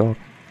an actual...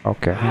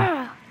 Okay.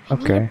 Ah, I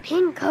need a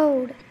pin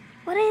code.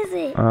 What is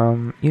it?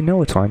 You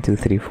know it's 1, 2,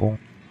 3, 4.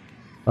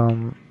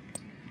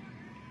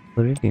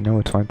 Already know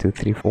it's 1, 2,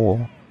 3,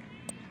 4.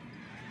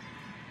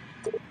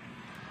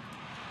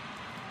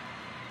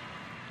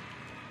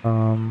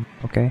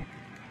 Okay.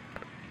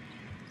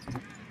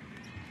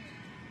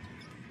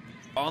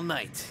 All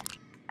night.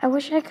 I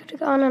wish I could have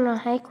gone on a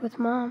hike with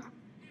Mom.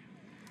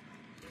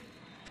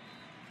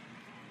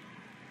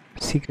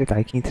 Secret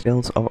hiking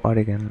trails of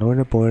Oregon.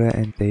 Laura, Bora,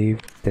 and Dave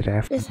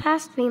Draft. This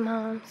has to be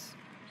Mom's.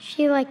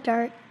 She liked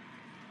art.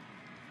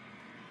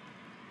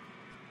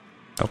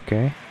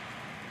 Okay.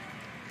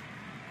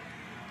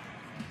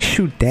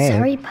 Shoot Dad.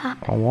 Sorry,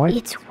 Pop. What?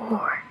 It's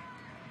war.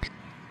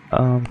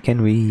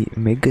 Can we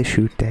mega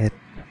shoot Dad?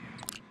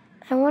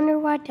 I wonder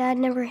why Dad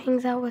never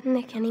hangs out with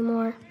Nick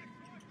anymore.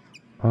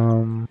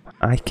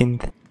 I can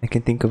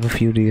think of a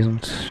few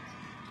reasons.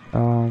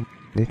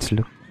 Let's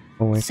look.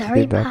 Oh wait,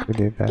 Sorry, we did that. Pop. We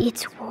did that.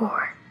 It's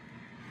war.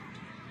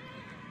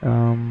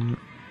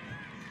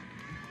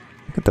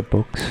 Look at the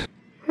books.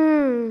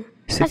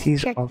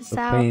 Cities check of this the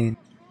out. Pain.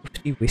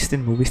 50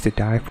 Western movies to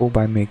die for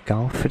by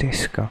Miguel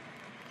Fresca.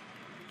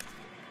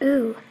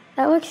 Ooh,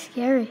 that looks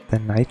scary. The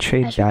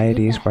Nightshade I should read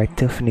Diaries that. by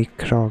Tiffany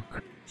Krog.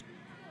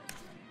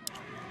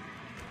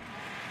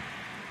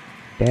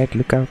 Dad,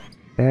 look out.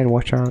 Dad,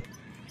 watch out.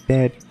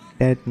 Dad,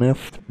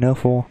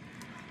 nerf war.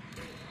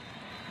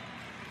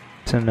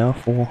 It's a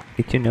nerf war.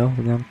 Did you know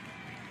them?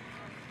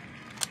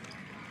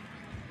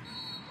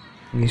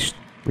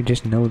 We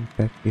just know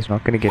that he's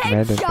not gonna get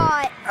mad at it.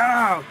 Headshot!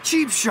 Ow!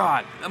 Cheap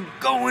shot! I'm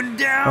going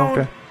down!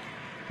 Okay.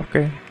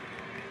 Okay.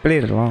 Play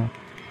it along.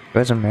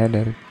 Wasn't mad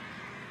at it.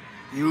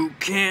 You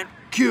can't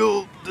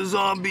kill the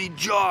zombie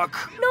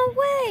jock! No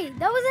way!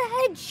 That was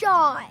a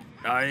headshot!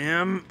 I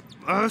am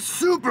a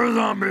super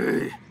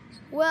zombie!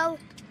 Well,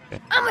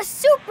 I'm a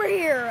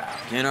superhero!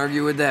 Can't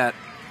argue with that.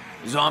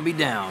 Zombie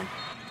down.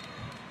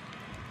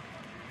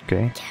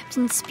 Okay.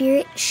 Captain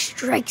Spirit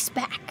strikes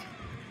back.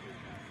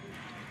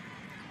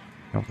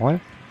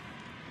 What?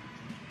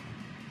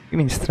 You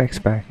mean strikes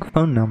back?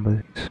 Phone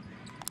numbers.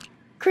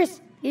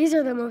 Chris, these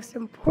are the most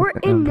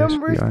important numbers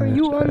numbers for beyond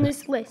you this, on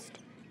this list.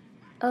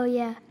 Oh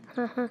yeah,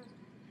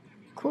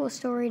 cool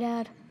story,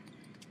 Dad.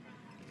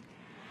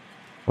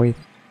 Wait,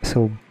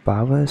 so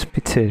Baba's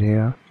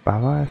Pizzeria,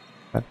 Baba,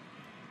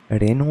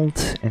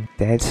 Reynolds, and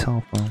Dad's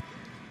cell phone.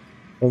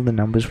 All the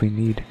numbers we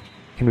need.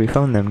 Can we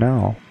phone them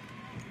now?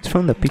 Let's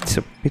phone the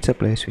pizza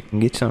place. We can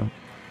get some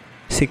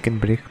chicken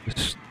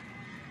breakfast.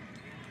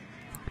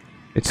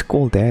 It's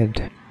call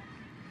Dad.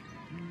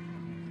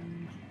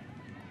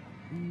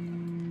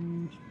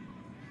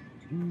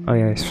 Oh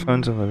yeah, his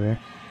phone's over there.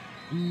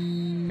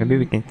 Maybe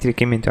we can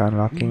trick him into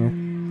unlocking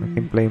it. We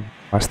can play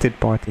Mustard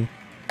Party.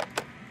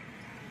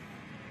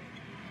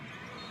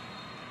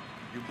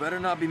 You better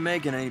not be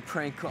making any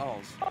prank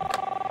calls.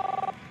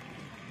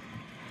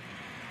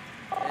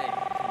 Hey,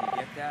 can you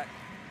get that?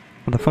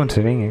 Well, the phone's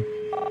ringing.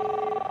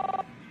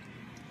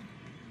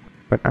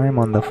 But I'm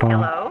on the phone.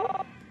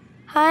 Hello?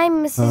 Hi,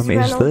 Mrs. Is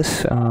Reynolds.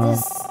 this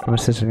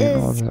Mrs.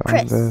 Reynolds?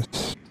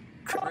 Chris.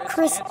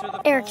 Chris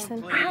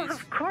Erickson. Well,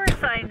 of course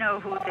I know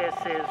who this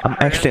is. I'm Chris.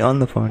 actually on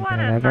the phone, What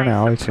and a I don't know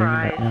how nice it's ringing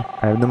right surprise. now.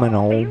 I have them on Are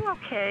hold. you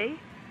okay?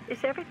 Is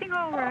everything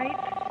all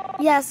right?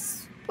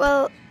 Yes,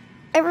 well,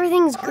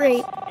 everything's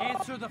great.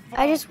 Answer the phone!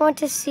 I just want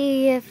to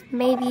see if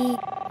maybe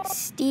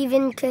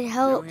Steven could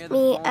help hear the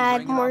me phone add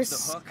ringing more off the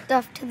hook?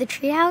 stuff to the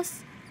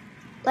treehouse.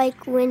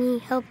 Like when he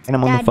helped And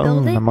I'm on the Dad build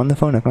phone. it. I'm on the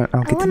phone. I'll I get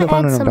to want the to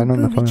phone add and I'm some done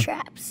on the booby phone.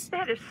 traps.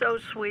 That is so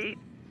sweet.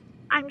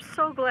 I'm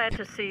so glad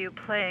to see you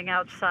playing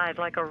outside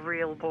like a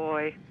real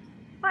boy.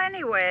 Well,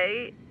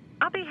 anyway,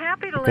 I'll be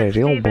happy to Okay, let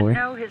real Steven boy.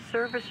 know his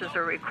services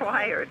are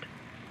required.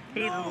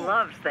 He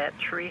loves that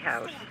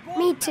treehouse.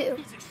 Me too.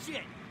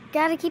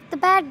 Gotta keep the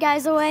bad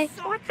guys away.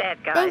 What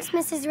that guy? Thanks,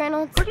 Mrs.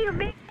 Reynolds. What do you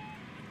mean?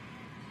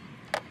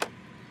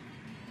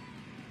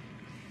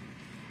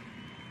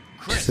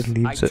 Chris, Just I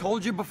leaves it.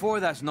 told you before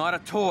that's not a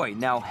toy.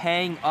 Now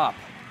hang up.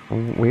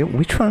 Wait,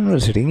 which one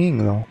was ringing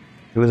though?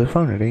 It was a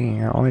phone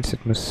ringing. Oh, it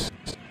was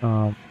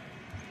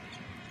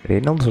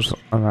Reynolds was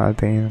another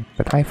thing,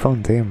 but I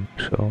phoned them,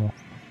 so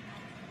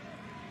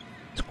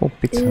it's called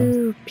pizza.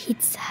 Ooh,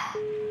 pizza.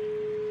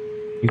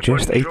 You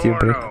just ate your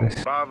Buongiorno.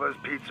 breakfast. Baba's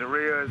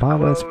Pizzeria is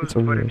Baba's closed,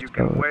 Pizzeria but is if you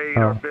can closed. wait,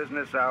 Oh. our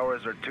business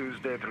hours are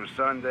Tuesday through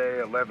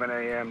Sunday, 11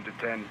 a.m. to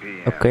 10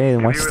 p.m. Okay,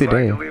 and if what's you would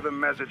today? like to leave a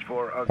message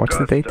for Augusto, What's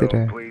the date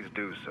today? please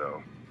do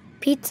so.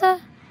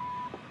 Pizza?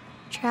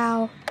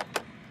 Ciao.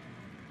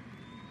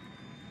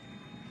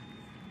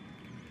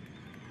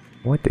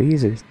 What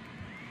is it?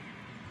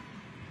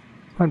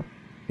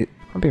 It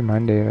can't be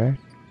Monday, right?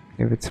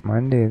 If it's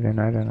Monday, then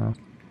I don't know.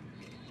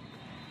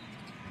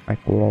 Like,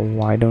 well,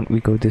 why don't we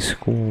go to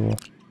school?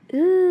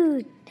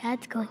 Ooh,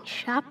 Dad's going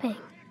shopping.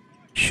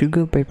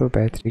 Sugar, paper,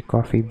 battery,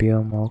 coffee,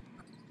 beer, milk,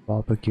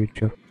 barbecue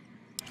chip.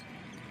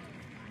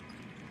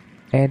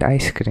 Add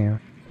ice cream.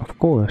 Of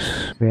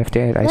course, we have to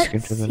add ice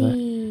cream to the list. Let's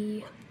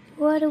see.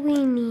 What do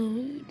we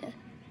need?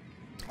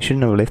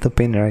 Shouldn't have left the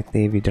pin right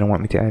there if you didn't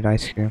want me to add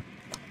ice cream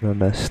to the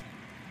list.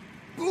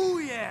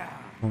 Booyah!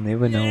 We'll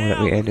never know that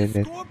we added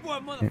it.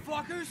 Scoreboard,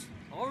 motherfuckers!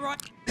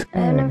 Alright.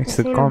 I've never Needs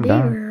to seen a calm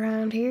down. beaver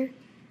around here.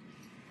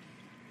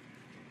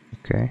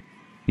 Okay.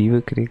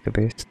 Beaver Creek, the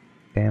best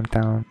damn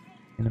town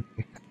in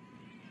America.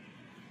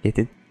 Get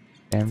it?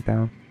 Damn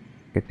town.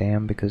 Get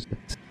damn because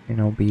it's, you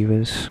know,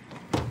 beavers.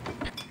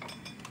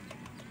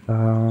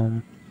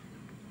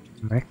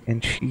 Mac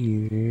and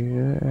cheese.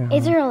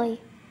 It's early,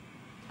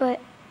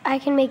 but I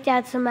can make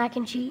Dad some mac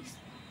and cheese.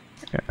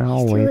 I'll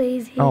He's too wait.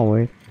 lazy. I'll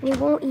wait. And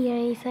he won't eat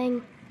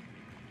anything.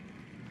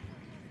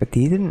 But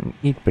he didn't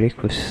eat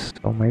breakfast,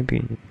 so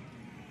maybe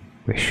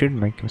we should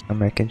make him some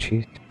mac and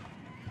cheese.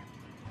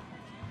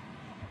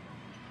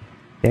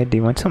 Dad, do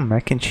you want some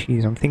mac and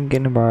cheese? I'm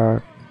thinking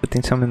about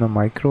putting some in the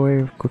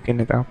microwave, cooking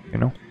it up, you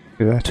know?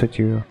 If that's what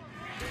you...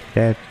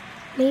 Dad,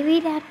 Maybe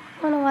Dad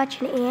would want to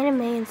watch an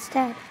anime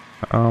instead.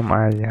 I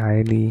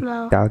highly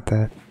No. doubt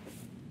that.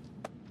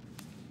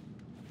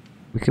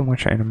 We can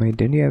watch anime.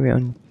 Don't you have it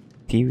on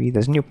TV?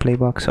 Doesn't your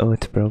playbox? Oh,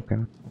 it's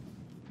broken.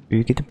 If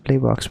you get a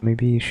playbox,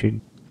 maybe you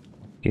should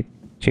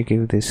check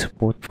out this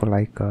support for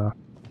like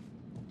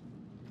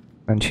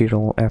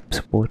Crunchyroll app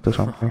support or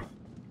something.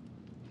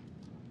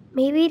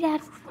 Maybe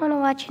Dad would want to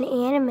watch an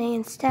anime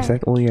instead. Is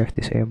that all you have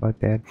to say about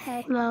that?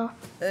 Hey. No.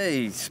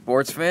 Hey,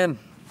 sports fan.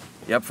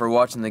 You up for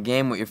watching the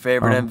game with your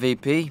favorite Oh.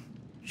 MVP?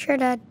 Sure,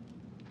 Dad.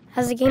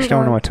 How's the I game just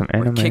don't going? want some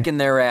We're anime. kicking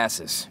their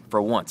asses,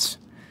 for once.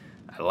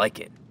 I like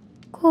it.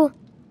 Cool.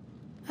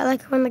 I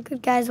like it when the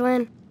good guys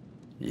win.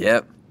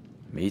 Yep,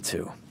 me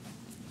too.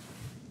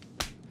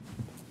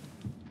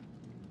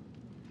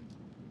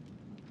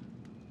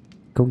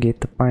 Go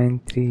get the pine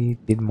tree.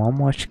 Did Mom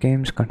watch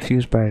games?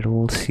 Confused by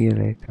rules. See you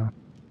later.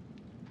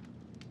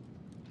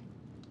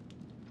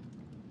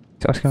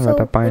 He's asking about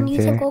the So, pine when do you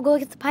tree. think we'll go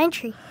get the pine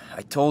tree?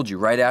 I told you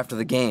right after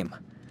the game.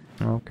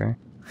 Okay.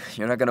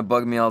 You're not gonna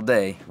bug me all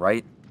day,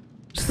 right?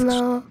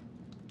 No.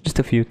 Just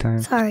a few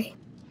times. Sorry.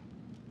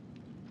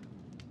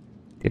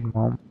 Did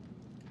Mom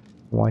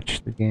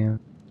watch the game?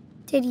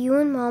 Did you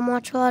and Mom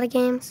watch a lot of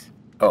games?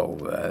 Oh,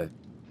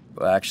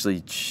 well,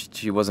 actually,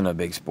 she wasn't a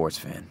big sports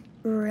fan.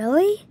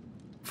 Really?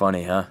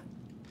 Funny, huh?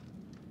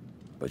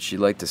 But she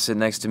liked to sit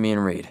next to me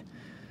and read.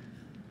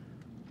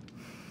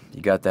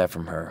 You got that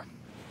from her,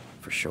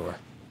 for sure.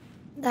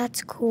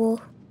 That's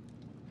cool.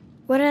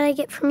 What did I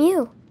get from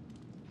you?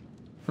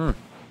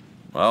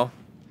 Well,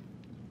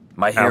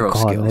 my hero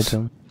skills,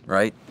 Alcoholism.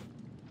 right?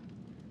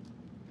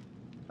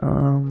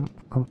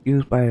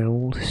 Confused by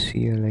rules. See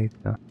you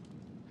later.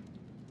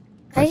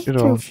 I What's get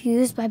it all?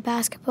 confused by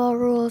basketball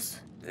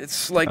rules.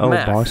 It's like Oh,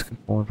 math,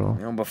 basketball rule.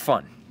 you know, but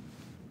fun.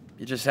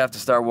 You just have to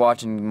start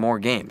watching more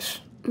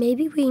games.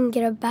 Maybe we can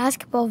get a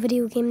basketball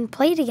video game and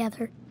play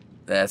together.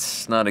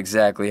 That's not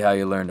exactly how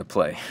you learn to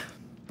play,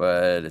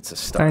 but it's a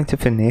Trying start. to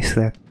finesse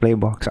that play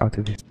box out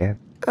of his head.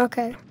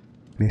 Okay.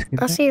 Please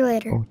get I'll that? see you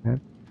later. Oh, that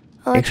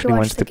I'll let you actually watch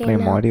wants the to play game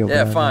now. Mario.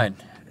 Yeah, but- fine.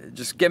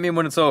 Just get me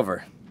when it's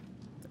over.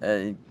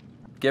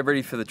 Get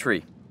ready for the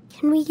tree.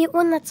 Can we get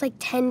one that's like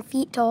 10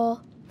 feet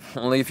tall?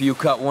 Only if you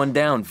cut one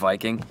down,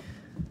 Viking.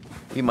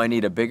 We might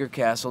need a bigger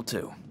castle,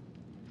 too.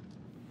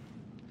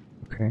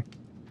 Okay.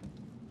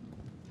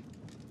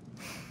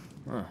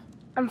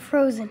 I'm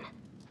frozen.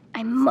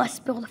 I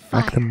must build a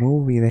fire. Like the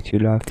movie that you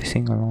love to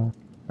sing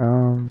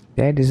along.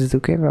 Dad, is it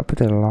okay if I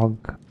put a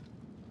log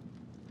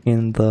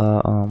in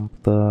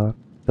the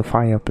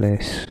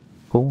fireplace?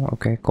 Cool.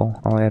 Okay, cool.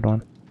 I'll add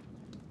one.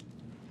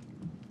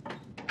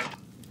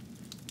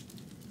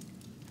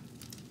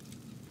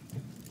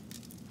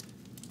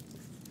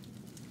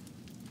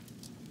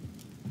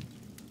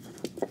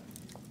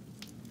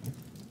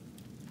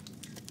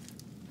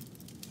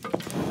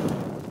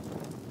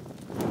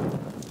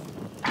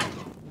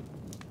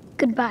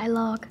 Goodbye,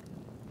 log.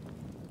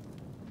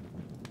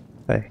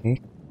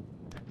 Hey.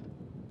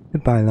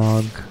 Goodbye,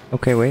 log.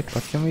 Okay, wait.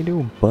 What can we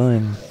do?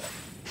 Burn.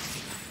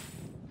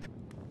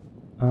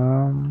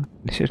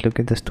 Let's just look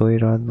at the story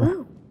rather.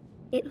 Ooh,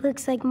 it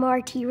looks like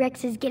Marty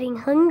Rex is getting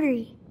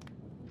hungry.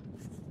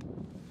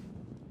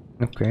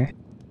 Okay.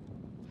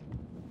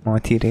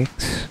 Marty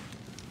Rex.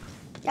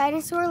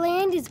 Dinosaur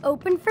Land is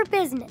open for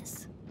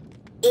business.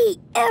 Eat,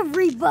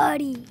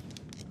 everybody!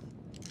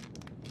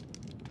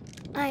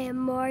 I am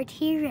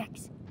Marty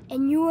Rex,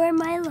 and you are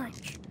my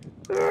lunch.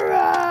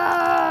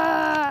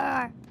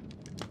 Roar!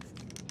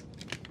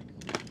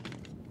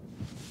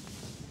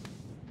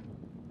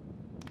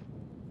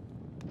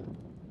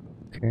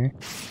 Okay.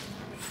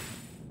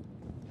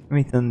 Let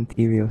me turn the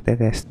TV off. That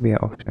has to be an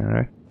option,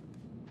 right?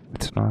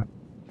 It's not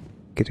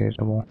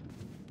gettable.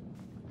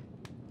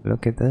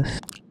 Look at this.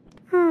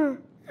 I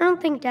don't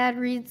think Dad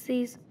reads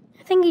these.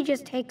 I think he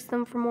just takes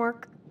them from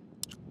work.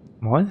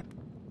 What?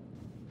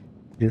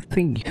 The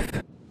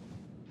thief.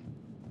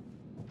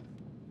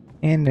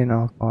 And an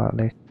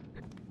alcoholic.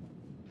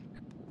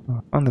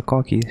 On the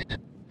car keys.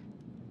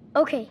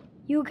 Okay,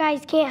 you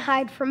guys can't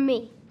hide from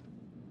me.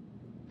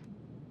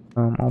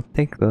 I'll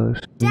take those.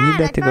 You Dad, need I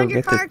that to go found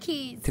your get the car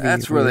keys. three.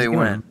 That's where Let's they get 'em.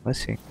 went. Let's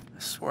see. I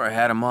swear I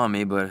had them on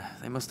me, but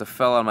they must have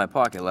fell out of my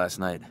pocket last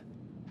night.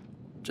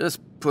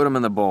 Just put them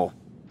in the bowl.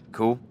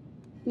 Cool?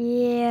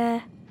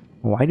 Yeah.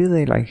 Why do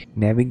they like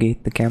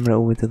navigate the camera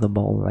over to the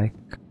ball? Like,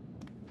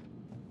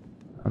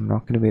 I'm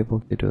not gonna be able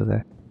to do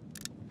that.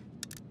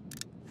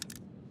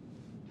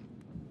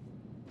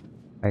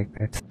 Like,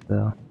 that's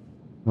the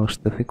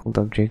most difficult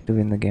objective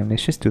in the game.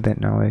 Let's just do that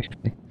now,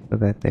 actually, so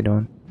that they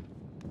don't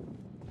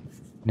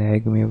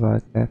nag me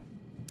about that.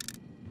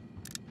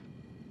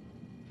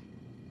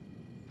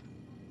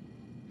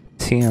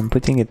 See, I'm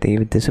putting it there.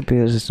 If it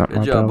disappears, it's not my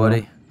Good job, problem.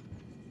 buddy.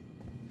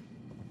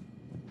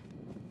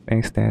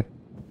 Thanks, Dad.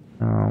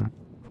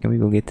 Can we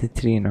go get the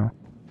tree now?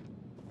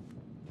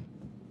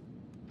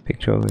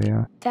 Picture over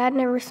here. Dad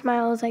never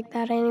smiles like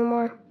that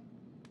anymore.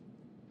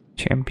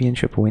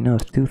 Championship winner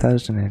of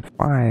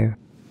 2005.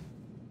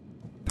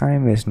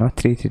 Time has not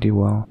treated you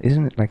well.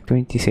 Isn't it like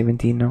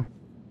 2017 now?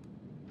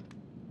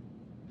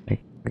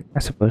 Like I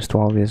suppose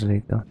 12 years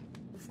later.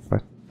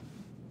 But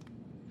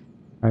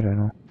I don't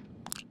know.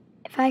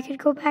 If I could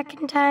go back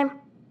in time,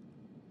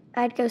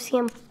 I'd go see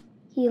him.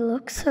 He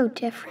looks so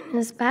different in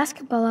his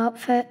basketball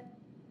outfit.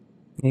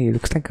 Yeah, he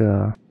looks like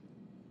a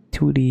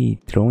 2D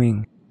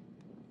drawing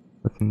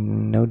with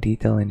no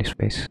detail in his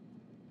face.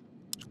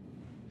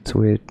 It's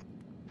weird.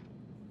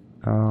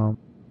 Dad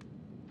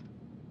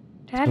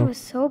So- was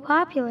so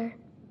popular.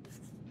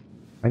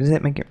 Why does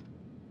that make it?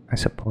 I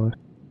suppose.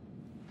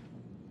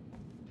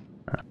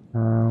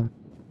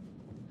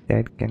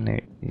 Dad, you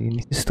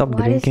need to stop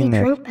Why does he drinking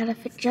that. drink that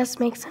if it just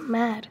makes him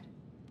mad?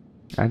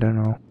 I don't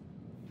know.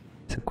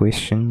 It's a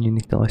question you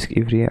need to ask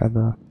every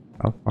other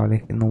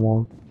alcoholic in the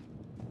world.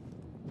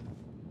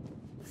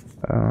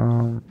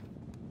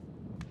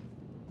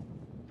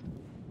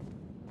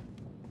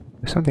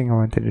 There's something I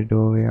wanted to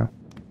do over here.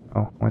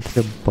 Oh, I wanted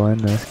to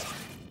burn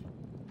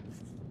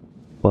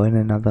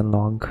another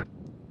log.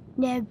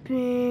 Now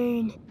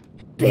burn.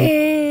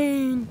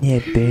 Burn! Yeah,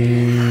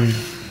 burn.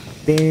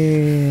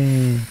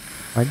 Burn.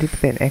 Why did you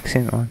put that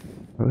accent on?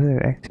 What was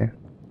that accent?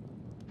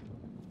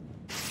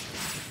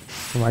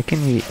 Why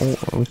can we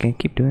can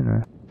keep doing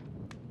that?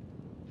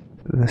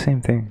 The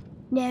same thing.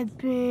 Now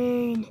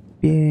burn.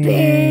 Burn.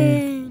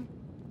 Burn!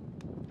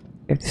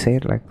 You have to say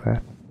it like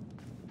that.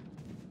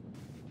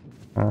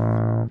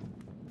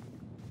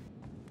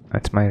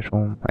 That's my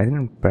room. I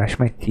didn't brush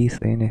my teeth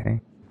or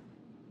anything.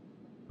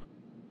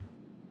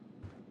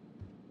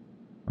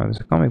 Oh, there's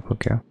a comic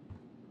book here.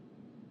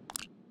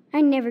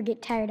 I never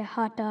get tired of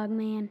Hot Dog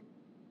Man.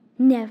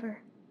 Never.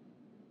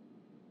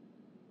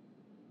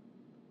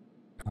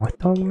 Hot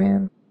Dog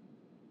Man?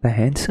 The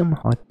handsome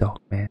hot dog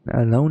man.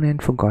 Alone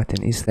and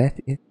forgotten. Is that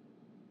it?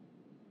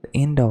 The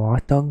end of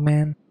Hot Dog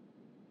Man?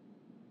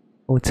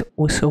 Oh, it's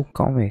also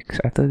comics.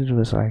 I thought it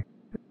was like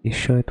his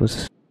shirt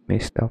was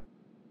messed up.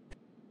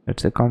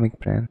 It's a comic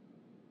brand.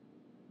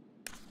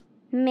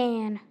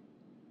 Man,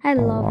 I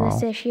Oh, love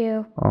this wow.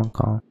 issue. Hong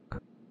Kong.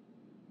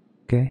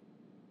 Okay.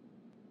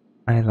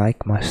 I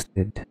like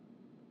mustard.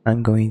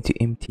 I'm going to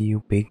empty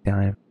you big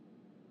time.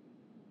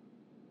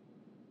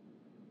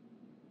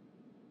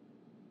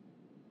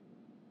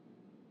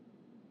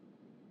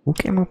 Who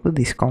came up with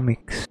these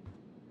comics?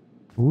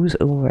 Who's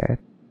over at,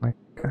 like,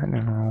 I don't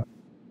know.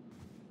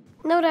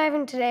 No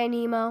diving today,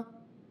 Nemo.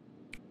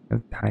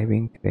 No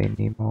diving today,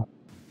 Nemo.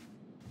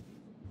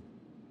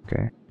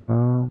 Okay.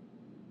 Can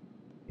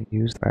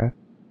use that.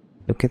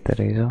 Look at the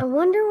razor. I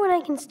wonder when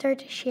I can start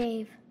to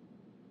shave.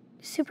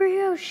 Do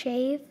superheroes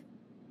shave?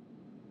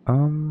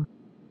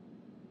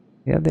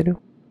 Yeah, they do.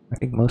 I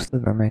think most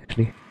of them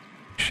actually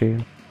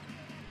shave.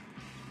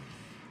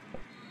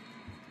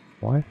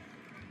 What?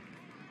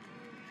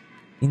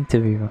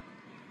 Interview.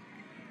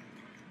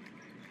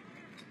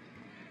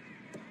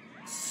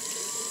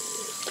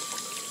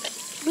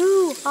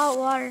 Ooh, hot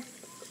water.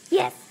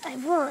 Yes, I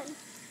won.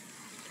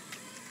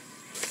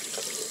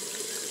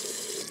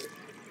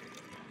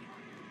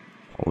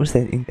 What was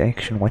that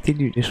interaction? What did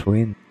you just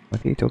win?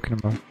 What are you talking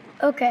about?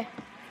 Okay,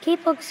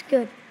 cape looks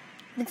good.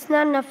 But it's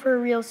not enough for a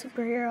real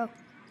superhero.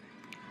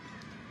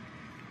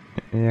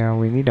 Yeah,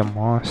 we need a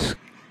mask.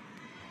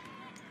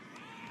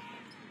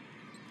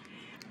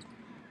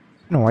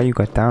 I don't know why you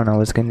got down. I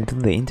was gonna do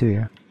the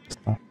interview.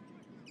 So,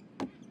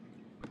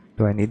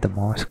 do I need the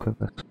mask for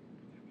this?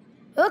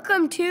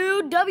 Welcome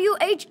to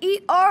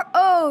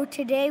WHERO.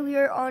 Today we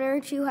are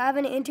honored to have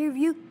an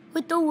interview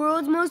with the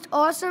world's most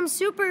awesome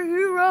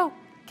superhero,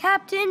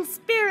 Captain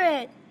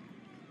Spirit.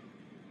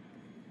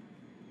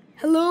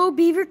 Hello,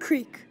 Beaver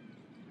Creek.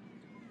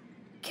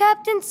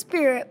 Captain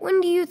Spirit, when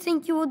do you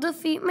think you will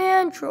defeat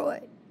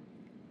Mantroid?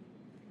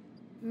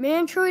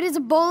 Mantroid is a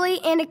bully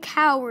and a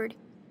coward.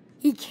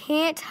 He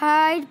can't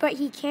hide, but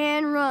he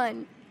can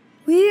run.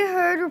 We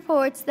heard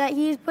reports that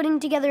he is putting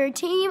together a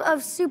team of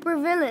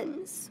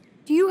supervillains.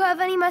 Do you have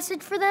any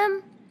message for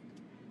them?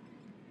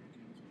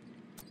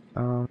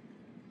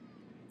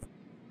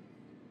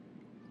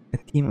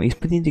 He's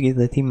putting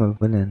together a team of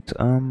villains.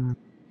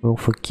 We'll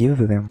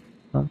forgive them.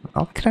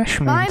 I'll crash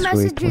My Man's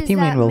message weight. What is do you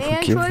mean that we'll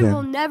forgive Mantroid them?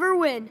 will never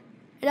win,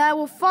 and I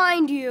will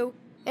find you,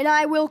 and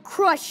I will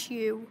crush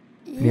you.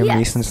 Yeah, Yes,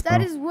 Mason's that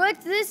now. is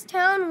what this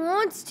town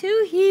wants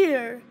to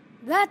hear.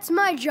 That's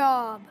my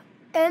job,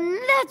 and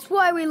that's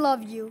why we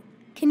love you.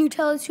 Can you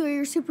tell us who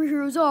your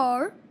superheroes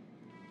are?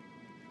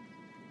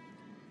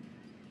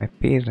 My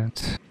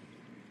parents.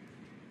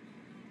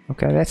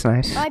 Okay, that's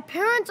nice. My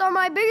parents are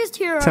my biggest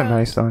heroes. That's a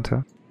nice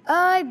answer.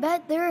 I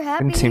bet they're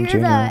happy Didn't to seem hear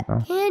genuine, that.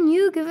 though. Can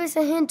you give us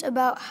a hint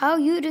about how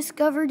you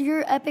discovered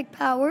your epic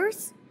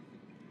powers?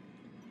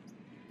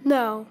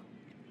 No.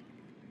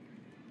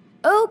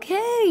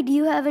 Okay, do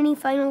you have any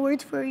final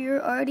words for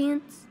your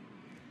audience?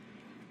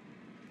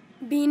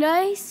 Be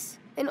nice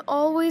and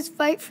always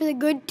fight for the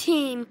good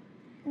team.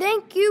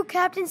 Thank you,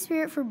 Captain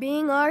Spirit, for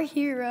being our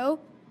hero.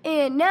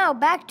 And now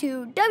back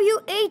to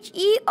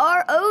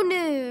WHERO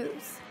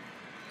News.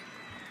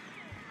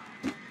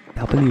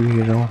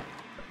 W,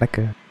 like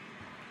a...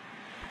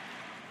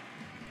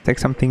 It's like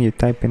something you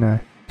type in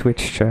a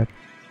Twitch chat.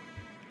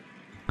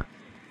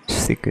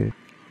 Sticker.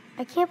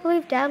 I can't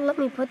believe Dad let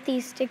me put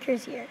these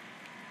stickers here.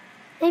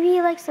 Maybe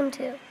he likes them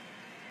too.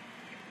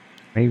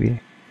 Maybe.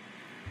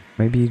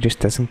 Maybe he just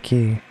doesn't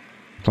care.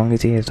 As long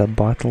as he has a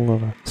bottle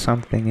of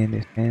something in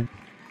his hand.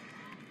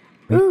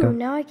 Ooh, Makeup.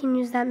 now I can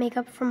use that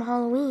makeup from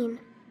Halloween.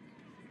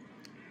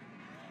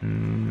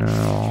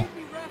 No.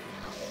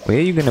 Where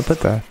are you gonna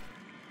put that?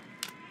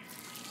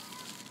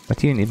 What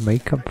do you need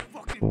makeup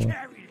for?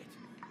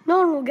 No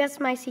one will guess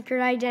my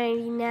secret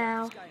identity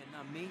now.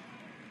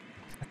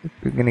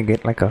 We're gonna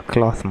get like a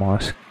cloth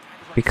mask.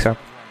 Picks up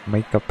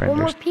makeup and One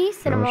more just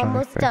piece and I'm throws on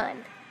almost it. done.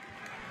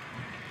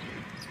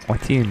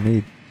 What do you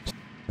need?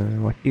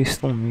 What do you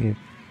still need?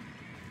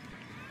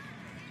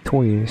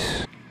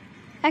 Toys.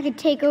 I could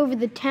take over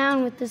the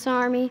town with this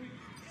army.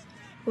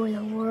 Or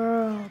the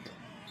world.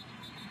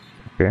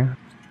 Okay.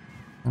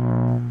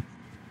 No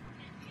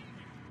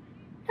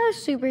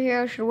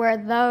superhero should wear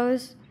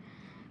those.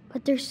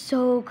 But they're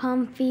so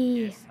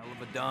comfy. Hell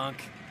of a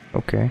dunk.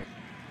 Okay.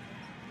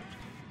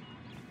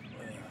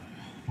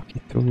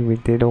 Okay, so we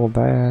did all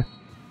that.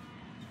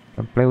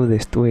 Can play with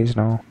his toys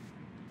now.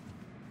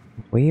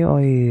 Where are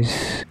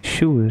his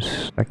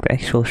shoes? Like the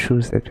actual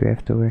shoes that we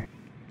have to wear.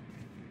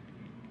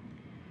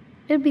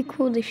 It'd be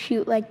cool to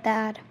shoot like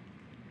that.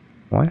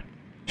 What?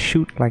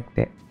 Shoot like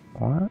that?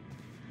 What?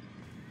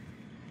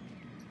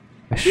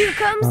 A Here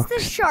comes the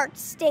shark shark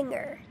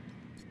stinger.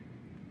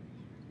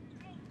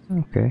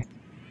 Okay.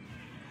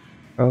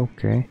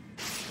 Okay.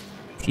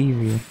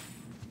 TV.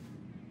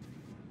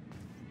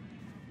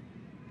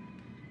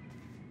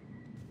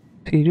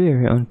 So you do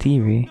have your own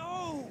TV.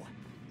 No!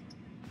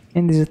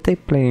 And there's a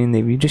tape player in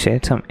there. You just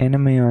add some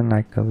anime on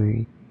like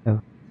a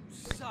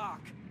Suck.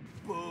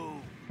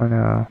 Boom. on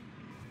a,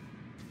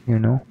 you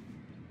know,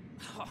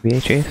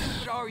 VHS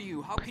What are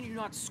you? How can you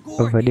not or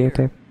score here?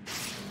 videotape.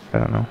 I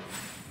don't know.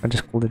 I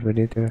just called it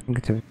videotape. I think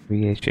it's a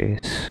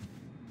VHS.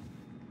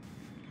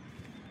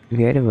 If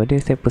you had a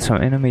videotape with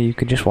some anime, you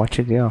could just watch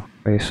it, yeah,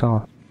 by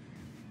yourself.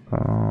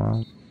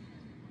 That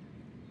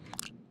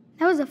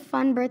was a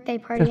fun birthday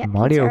party Just at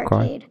Mario Pizza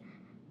Kart. Arcade.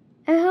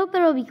 I hope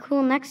it'll be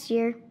cool next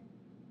year.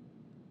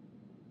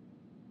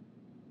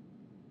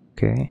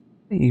 Okay,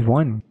 you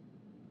won.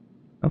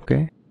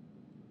 Okay,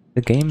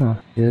 the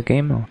gamer. You're a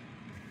gamer.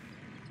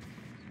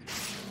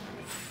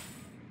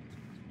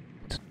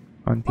 It's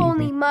on TV.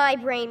 Only my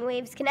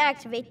brainwaves can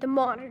activate the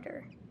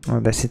monitor. Oh,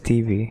 that's a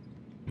TV.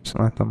 It's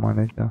not the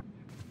monitor.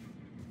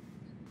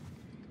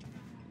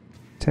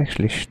 Let's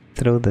actually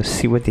throw the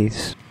see what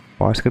this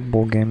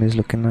basketball game is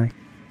looking like.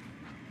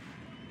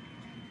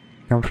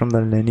 Come from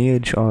the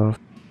lineage of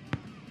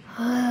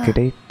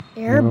great.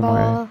 Never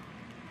mind. Airball.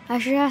 I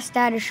should ask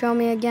Dad to show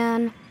me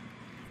again.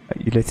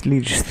 You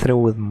literally just throw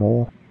with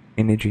more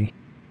energy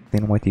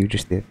than what you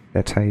just did.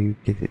 That's how you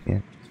get it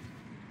in.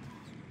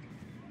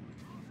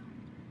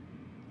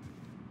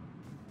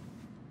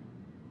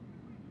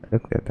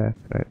 Look at that.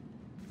 Right?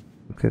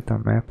 Look at the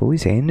map. Who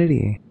is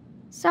Henry?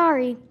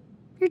 Sorry,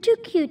 you're too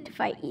cute to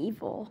fight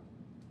evil.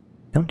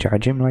 Don't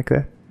judge him like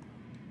that.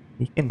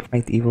 He can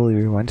fight evil if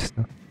he wants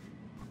to.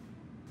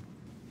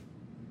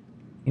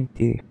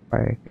 Empty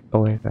fire.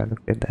 Oh wait, I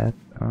looked at that.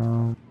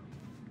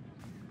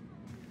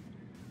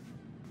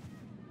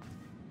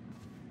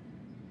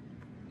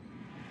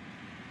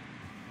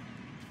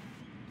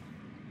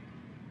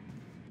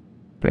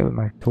 Play with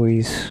my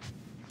toys.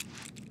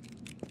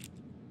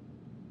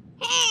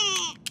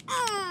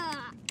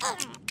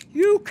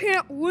 You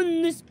can't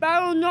win this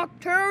battle,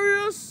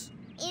 Noctarius!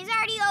 It's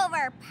already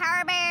over,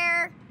 Power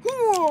Bear.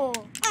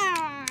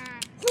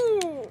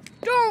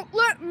 Don't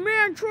let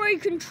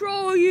Mantroid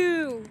control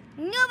you!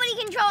 Nobody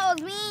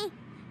controls me.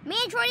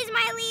 Mantroid is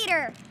my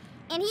leader,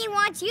 and he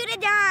wants you to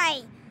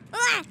die.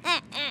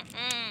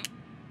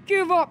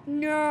 Give up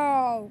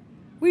now!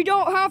 We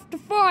don't have to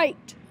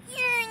fight.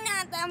 You're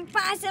not the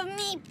boss of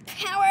me,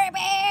 Power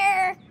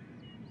Bear.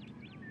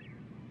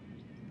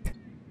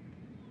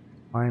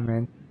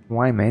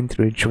 Why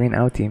Mantroid? Join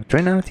our team.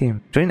 Join our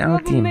team. Join our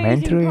team,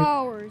 Amazing Mantroid.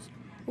 powers.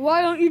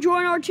 Why don't you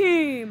join our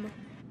team?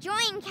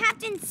 Join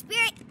Captain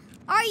Spirit.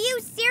 Are you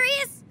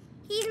serious?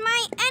 He's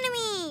my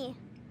enemy.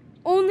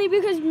 Only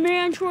because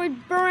Mantroid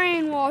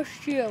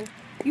brainwashed you.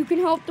 You can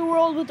help the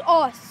world with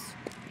us.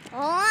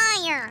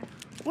 Liar.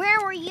 Where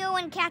were you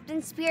and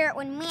Captain Spirit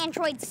when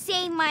Mantroid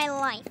saved my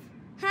life?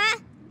 Huh?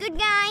 Good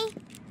guy?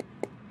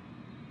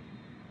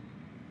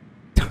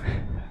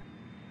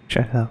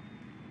 Shut up.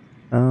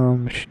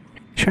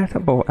 Shut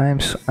up. Oh, I'm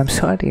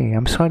sorry.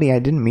 I'm sorry. I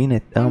didn't mean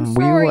it. I'm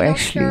we sorry, were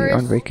actually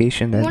youngsters. on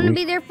vacation I that want to week.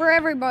 be there for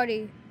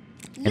everybody.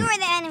 You're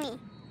the enemy.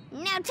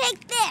 Now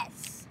take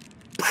this.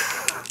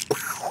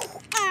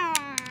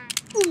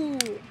 Ooh.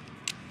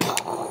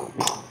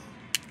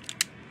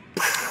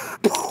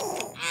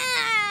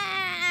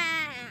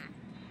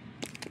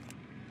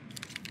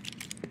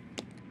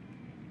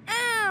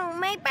 Ow,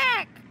 my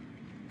back.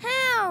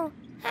 How?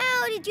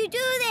 How did you do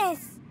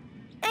this?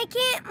 I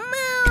can't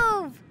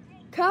move.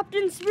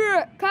 Captain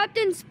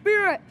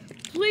Spirit,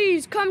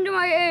 please come to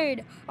my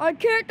aid. I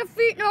can't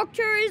defeat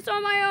Nocturius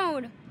on my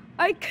own.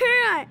 I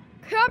can't.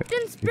 Captain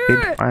You did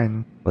Spirit.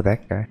 fine with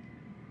that guy.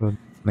 With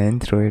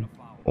Mantroid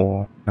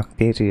or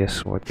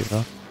Noctarius,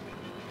 whatever.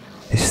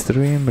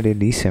 Destroy him,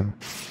 release him.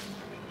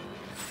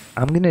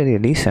 I'm gonna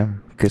release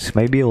him, because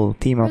maybe he'll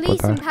team up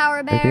Release with him, us.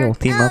 Power Maybe Bear. he'll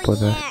team up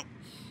with us. yeah.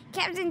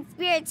 Captain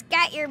Spirit's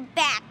got your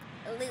back,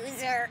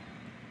 loser.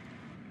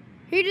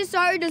 He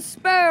decided to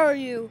spare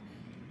you.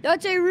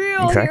 That's a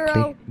real Exactly,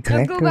 hero.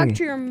 Now go back exactly.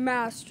 to your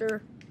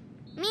master.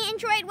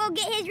 Mantroid will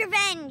get his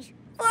revenge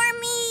for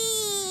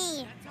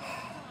me.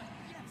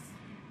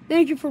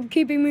 Thank you for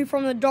keeping me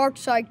from the dark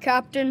side,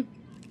 Captain.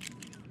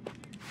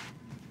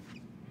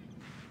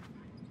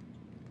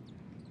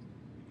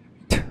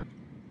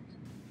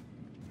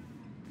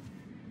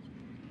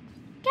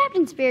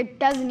 Captain Spirit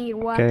doesn't need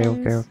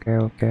weapons.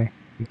 Okay.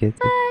 We get it.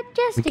 But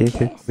just We in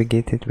get it. case. We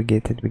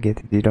get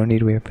it. You don't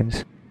need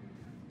weapons.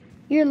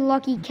 You're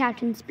lucky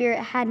Captain Spirit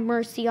had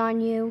mercy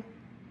on you.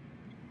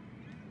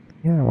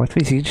 Yeah, what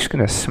is he just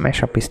gonna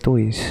smash up his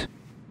toys?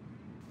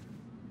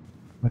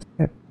 What's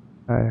that?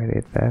 I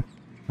read that.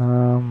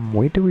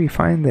 Where do we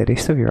find the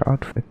rest of your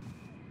outfit?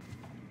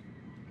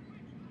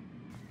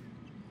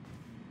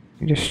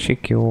 You just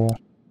check your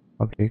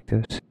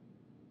objectives.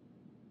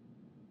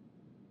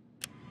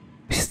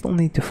 We still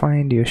need to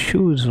find your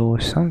shoes or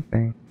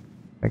something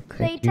like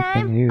that you can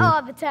Playtime use.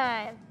 all the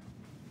time.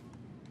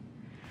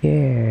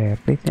 Yeah,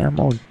 playtime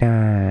all the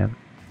time.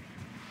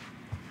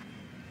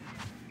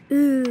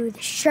 Ooh,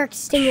 the shark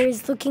stinger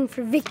is looking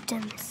for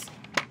victims.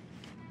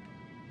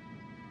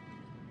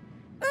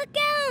 Look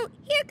out!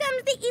 Here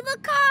comes the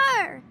evil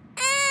car!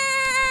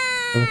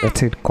 Oh,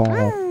 that's it, call.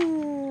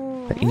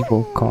 The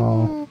evil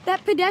call.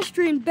 That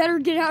pedestrian better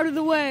get out of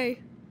the way.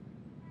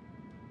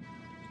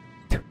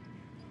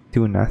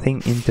 Do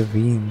nothing,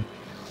 intervene.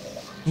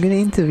 I'm gonna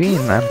intervene.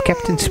 I'm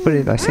Captain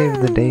Spirit. I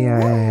saved the day.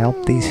 I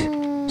help these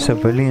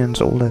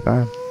civilians all the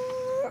time.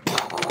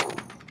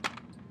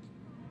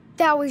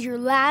 That was your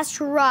last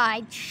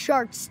ride,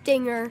 shark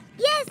stinger.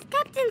 Yes,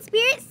 Captain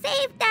Spirit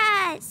saved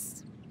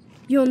us!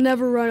 You'll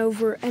never run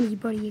over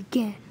anybody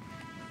again.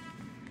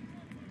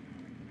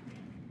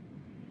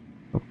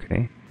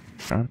 Okay.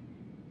 Done.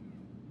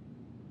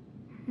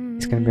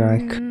 It's gonna be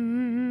like,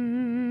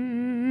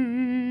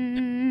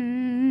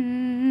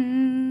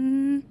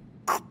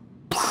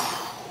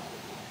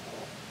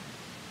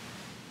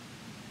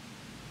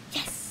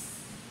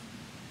 Yes!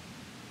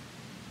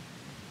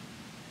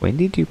 when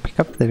did you pick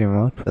up the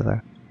remote for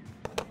that?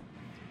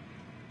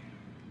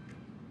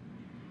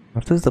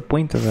 What was the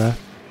point of that?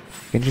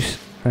 You can just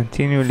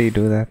continually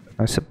do that.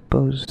 I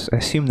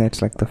assume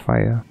that's like the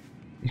fire.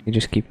 You can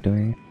just keep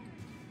doing it.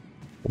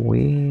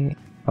 Where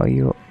are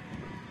you?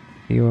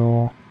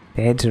 Your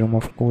dad's room,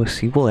 of course.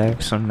 He will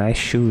have some nice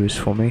shoes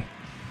for me.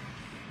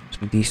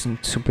 Some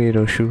decent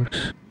superhero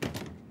shoes.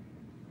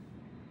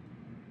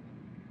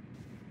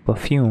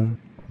 Perfume.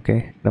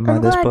 Okay, the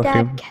mother's glad Dad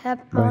perfume.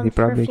 kept But he Mom's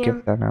probably perfume.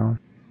 kept that now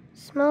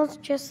Smells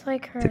just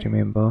like her. to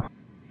remember.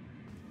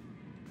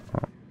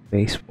 Oh,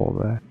 baseball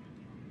bat.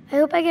 I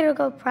hope I get to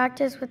go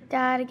practice with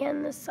Dad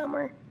again this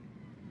summer.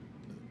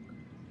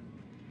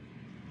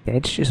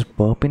 Dad's just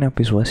burping up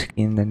his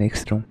whiskey in the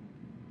next room.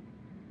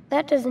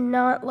 That does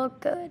not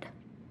look good.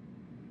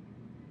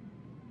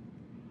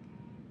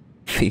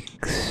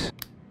 Fix.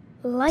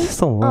 Light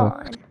Still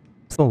works. on.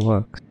 Still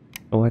works.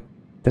 What?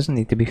 Doesn't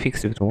need to be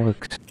fixed if it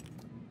works.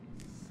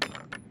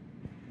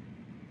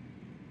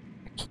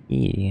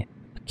 A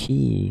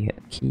key.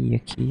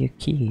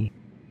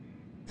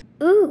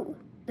 Ooh,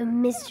 the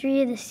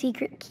mystery of the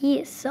secret key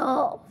is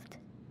solved.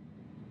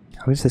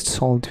 How is it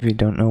solved if you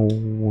don't know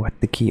what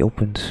the key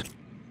opens?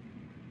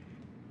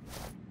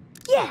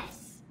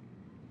 Yes!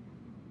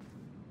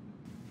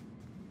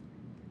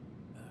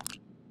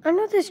 I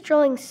know this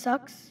drawing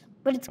sucks,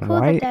 but it's cool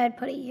Why- that Dad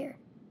put it here.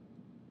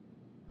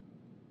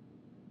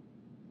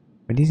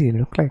 Why does he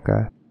look like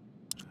that?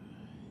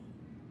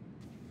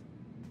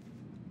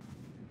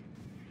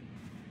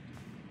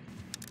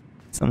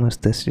 It's the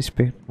most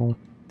disrespectful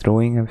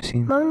throwing I've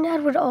seen. Mom and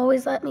Dad would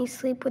always let me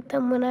sleep with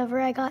them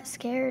whenever I got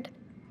scared.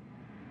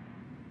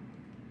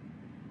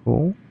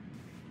 Oh?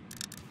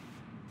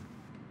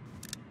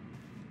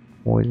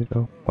 What is it?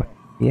 Oh, what?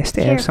 Yes,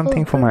 they have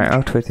something for my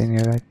outfit in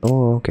here, right?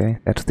 Oh, okay.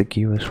 That's the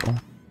key as well.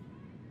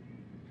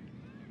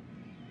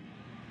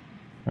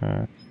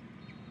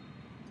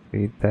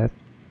 Read that.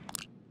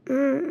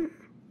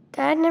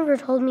 Dad never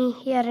told me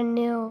he had a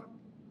new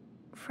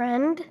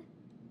friend.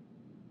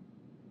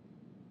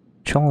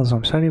 Charles,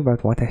 I'm sorry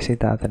about what I said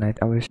the other night.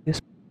 I was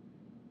just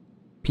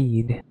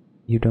peed.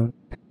 You don't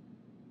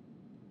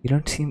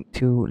seem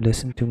to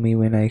listen to me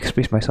when I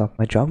express myself.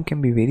 My job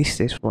can be very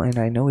stressful and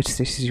I know it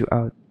stresses you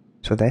out.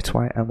 So that's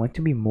why I want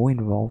to be more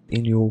involved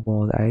in your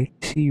world. I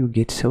see you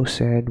get so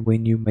sad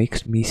when you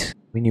make me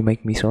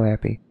so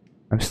happy.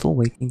 I'm still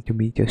waiting to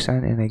meet your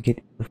son and I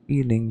get the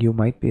feeling you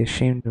might be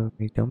ashamed of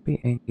me. Don't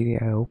be angry,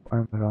 I hope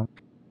I'm wrong.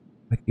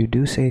 But you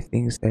do say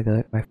things that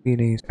hurt my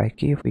feelings. I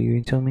care for you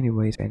in so many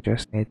ways and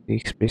just had to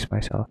express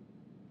myself.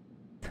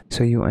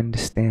 So you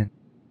understand.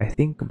 I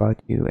think about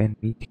you and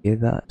me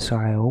together, so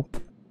I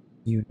hope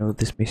you know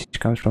this message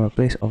comes from a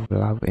place of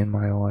love in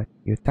my heart.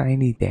 You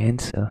tiny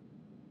dancer.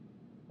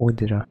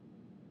 Orderer.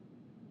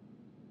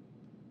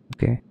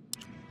 Okay.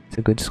 It's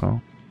a good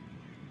song.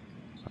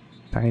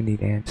 Tiny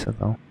dancer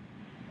though.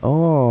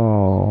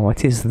 Oh,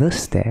 what is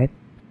this, Dad?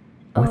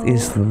 What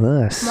is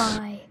this?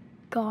 My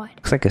God.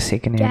 Looks like a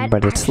second hand,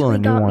 but it's still a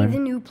new got one. me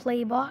the new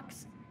play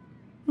box?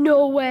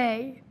 No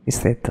way. Is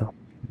that though?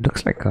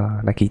 Looks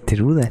like he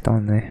threw that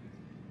on there.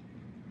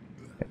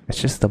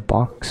 It's just the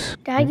box.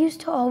 Dad used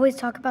to always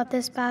talk about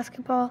this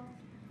basketball.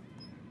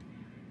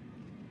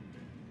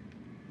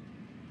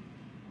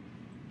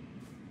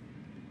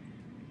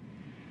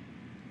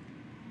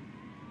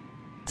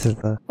 This is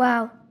the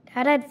Wow,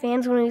 Dad had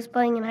fans when he was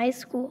playing in high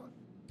school.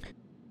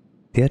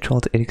 Dear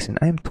Charles Erickson,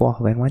 I am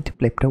 12 and want to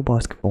play pro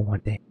basketball one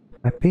day.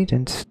 My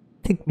parents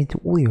take me to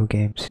all your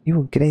games. You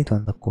were great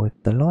on the court.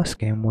 The last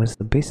game was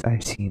the best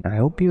I've seen. I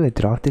hope you are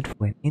drafted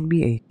for an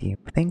NBA team.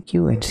 Thank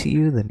you and see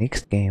you the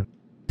next game.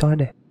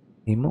 Todd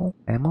Hamo?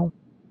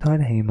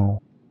 Todd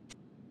Hamo.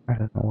 I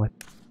don't know what.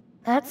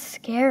 That's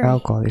scary.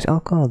 Alcohol. Is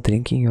alcohol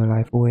drinking your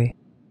life away?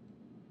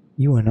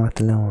 You are not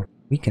alone.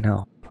 We can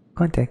help.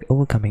 Contact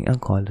Overcoming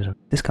Alcoholism.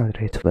 Discount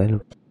rates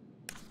available.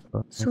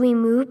 So we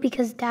moved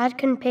because Dad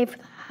couldn't pay for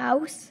the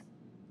house?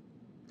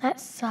 That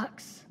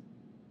sucks.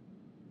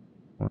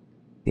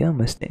 Dear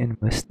Mr. and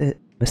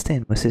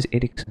Mrs.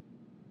 Erickson,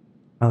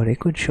 our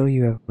records show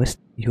you have missed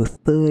your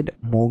third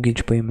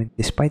mortgage payment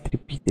despite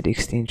repeated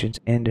extensions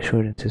and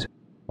assurances.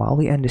 While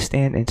we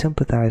understand and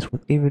sympathize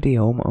with every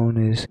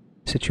homeowner's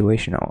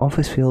situation, our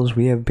office feels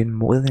we have been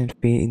more than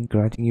fair in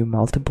granting you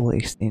multiple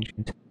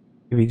extensions.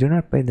 If you do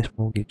not pay this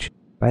mortgage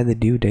by the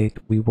due date,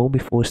 we will be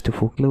forced to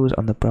foreclose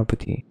on the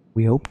property.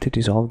 We hope to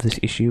resolve this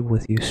issue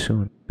with you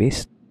soon.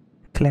 Best,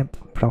 Clamp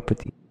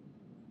Property.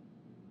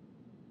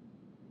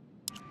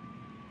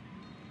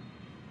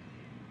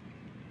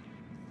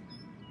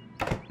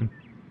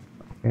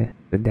 Okay,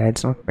 the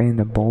dad's not paying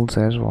the bills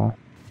as well.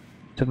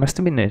 So it must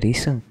have been a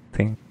recent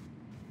thing.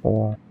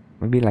 Or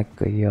maybe like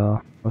a year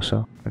or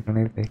so. I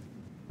don't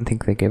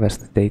think they gave us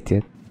the date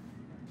yet.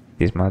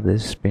 His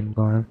mother's been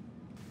gone.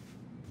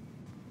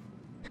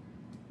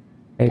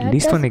 I at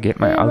least want to get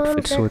my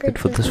outfit sorted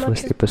for this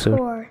first episode.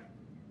 I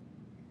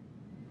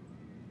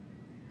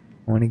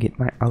want to get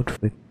my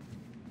outfit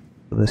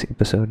for this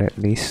episode at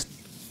least.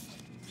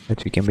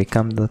 That we can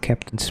become the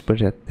Captain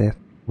Spirit that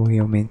we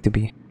are meant to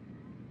be.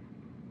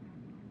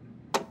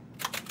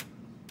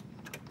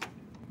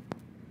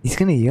 He's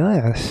gonna hear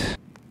us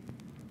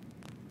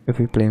if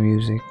we play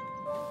music.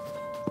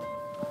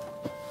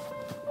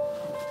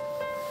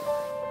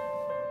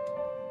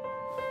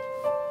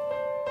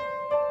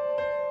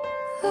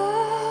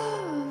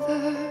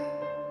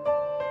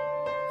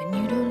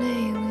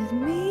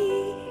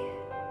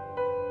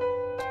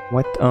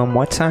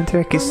 What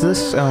soundtrack is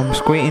this?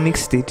 Square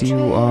Enix, did you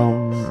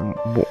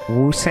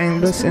who sang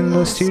this in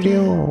the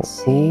studio?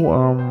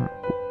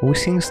 Who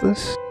sings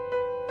this?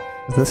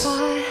 Is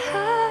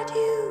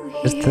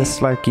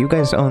this like you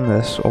guys own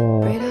this,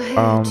 or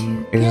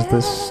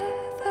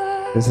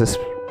does this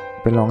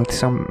belong to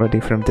somebody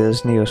from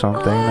Disney or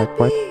something? Like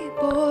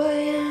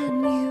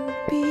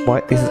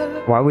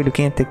why are we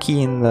looking at the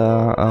key in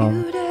the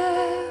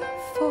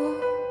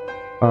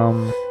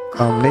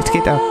let's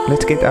get up.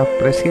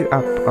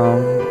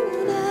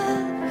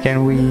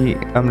 Can we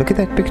look at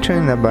that picture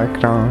in the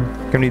background?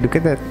 Can we look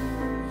at that?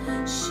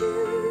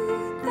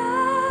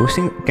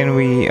 Can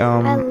we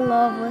I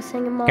love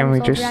listening to Mom's can we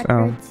old just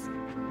records.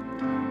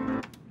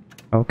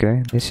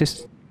 Okay, let's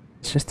just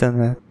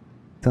turn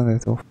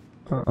that off.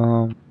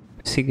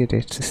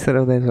 Cigarettes, just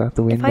throw those out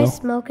the window. If I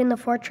smoke in the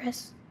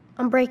fortress,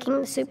 I'm breaking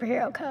the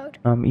superhero code.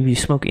 If you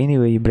smoke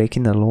anyway, you're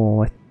breaking the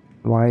law.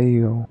 Why are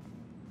you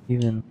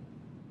even?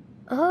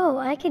 Oh,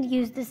 I could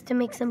use this to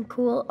make some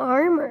cool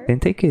armor. Then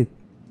take it.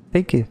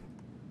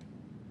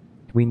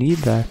 We need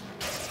that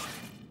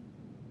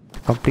to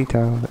complete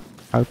our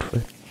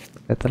outfit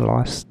at the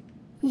last.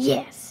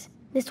 Yes,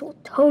 this will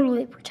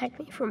totally protect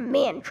me from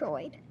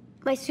Mantroid.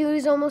 My suit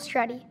is almost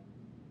ready.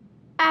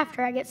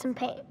 After I get some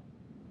paint.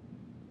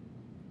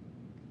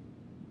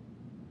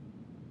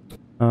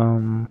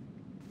 I'm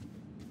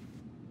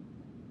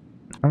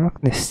not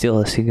gonna steal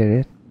a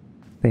cigarette.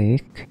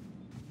 Fake.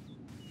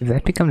 If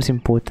that becomes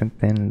important,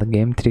 then the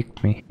game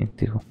tricked me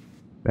into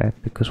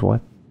that. Because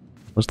what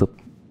was the?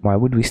 Why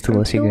would we steal a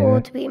I'm too old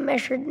cigarette? to be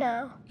measured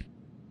now,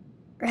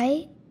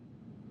 right?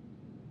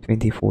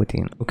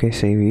 2014. Okay,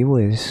 so he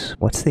was.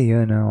 What's the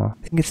year now?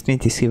 I think it's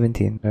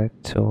 2017, right?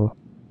 So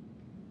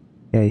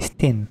yeah, he's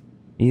 10.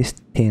 He's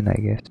 10, I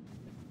guess,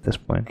 at this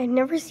point. I've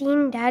never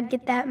seen Dad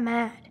get that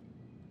mad.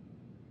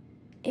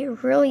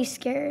 It really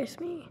scares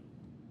me.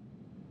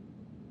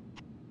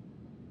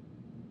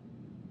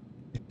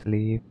 Let's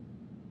leave.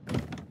 I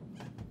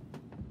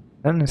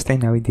don't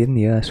understand how he didn't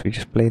hear us. We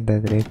just played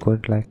that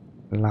record like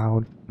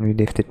loud. We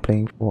left it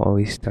playing for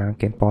always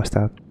drunk and passed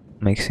out.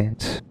 Makes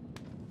sense.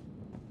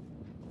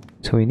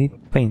 So we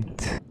need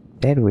paint.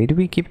 Dad, where do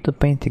we keep the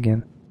paint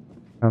again?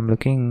 I'm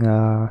looking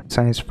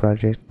science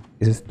project.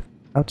 Is it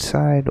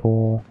outside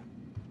or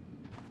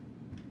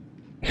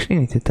actually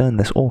need to turn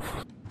this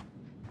off?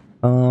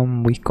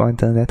 We can't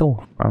turn that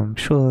off. I'm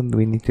sure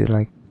we need to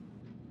like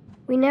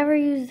We never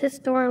use this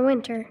door in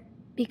winter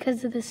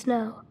because of the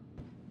snow.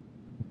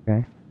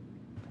 okay.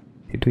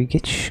 Did we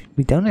get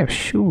we don't have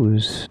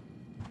shoes.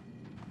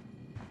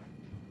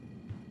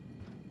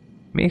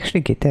 We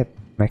actually get that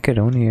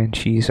macaroni and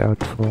cheese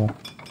out for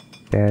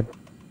Dad.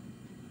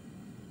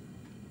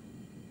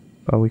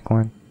 Oh, we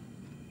can't.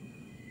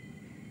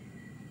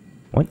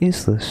 What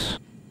is this?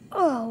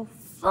 Oh,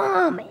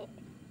 vomit.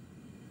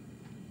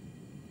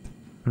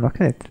 I'm not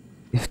gonna.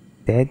 If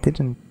Dad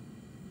didn't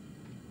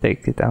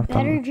take it out,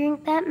 Better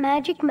drink that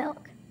magic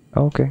milk.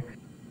 okay.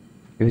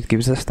 If it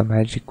gives us the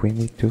magic, we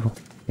need to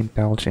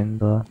indulge in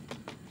the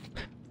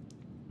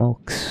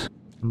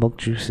milk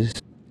juices.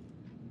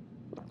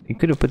 You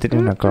could have put it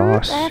in a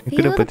glass. You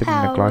could have put it in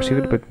a glass. You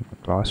could have put it in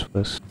a glass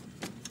first.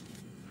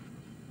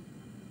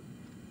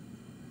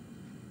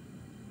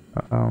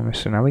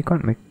 So now we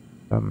can't make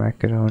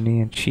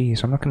macaroni and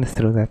cheese. I'm not gonna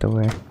throw that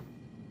away.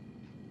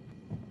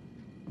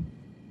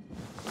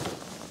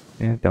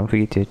 Yeah, don't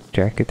forget your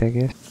jacket, I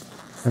guess.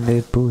 And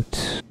their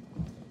boots.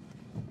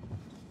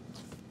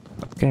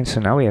 Okay,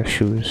 so now we have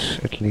shoes,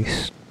 at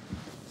least.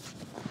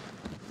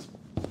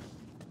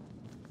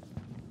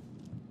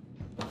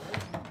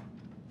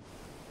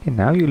 Okay,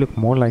 now you look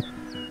more like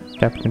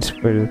Captain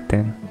Spirit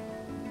than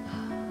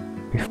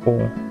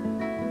before.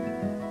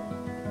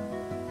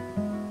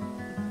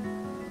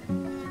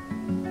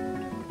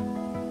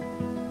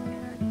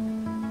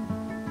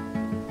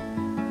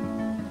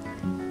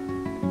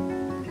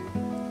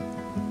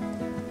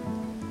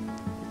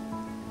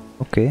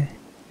 Okay,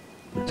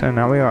 so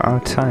now we are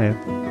outside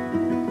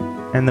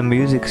and the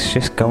music's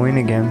just going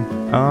again.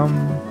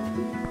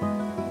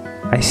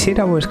 I said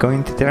I was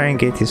going to try and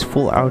get his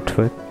full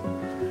outfit,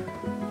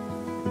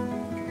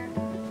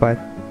 but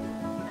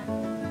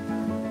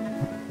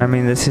I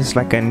mean this is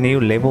like a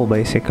new level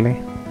basically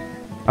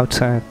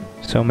outside,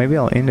 so maybe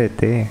I'll end it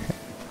there.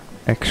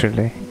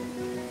 Actually,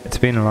 it's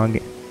been a long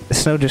the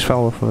snow just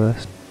fell off of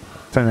us.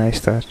 It's a nice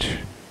touch.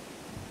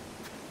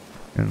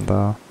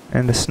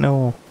 And the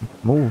snow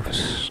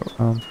moves,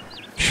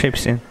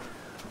 shapes in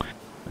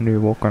when we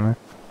walk on it.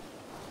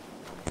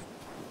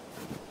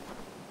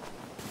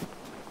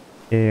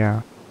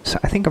 Yeah, so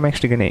I think I'm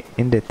actually gonna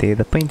end it there.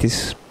 The paint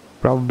is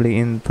probably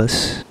in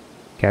this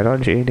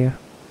garage area,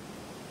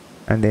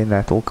 and then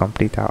that will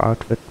complete our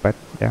outfit. But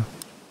yeah,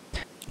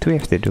 what do we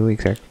have to do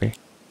exactly?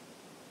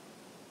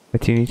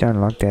 But you need to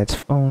unlock Dad's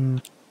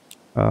phone.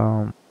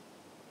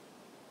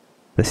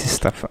 This is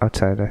stuff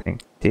outside, I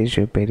think. There's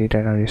your buried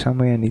around here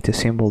somewhere. I need to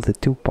assemble the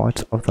two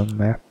parts of the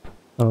map.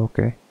 Oh,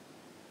 okay.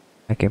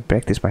 I can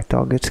practice my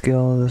target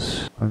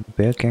skills on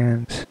bear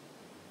cans.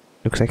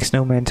 Looks like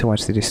Snowman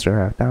wants to destroy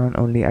our town.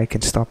 Only I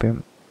can stop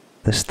him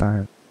this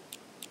time.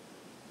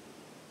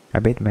 I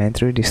bet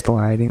Mantroid is still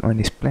hiding on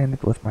his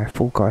planet with my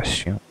full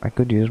costume. I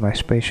could use my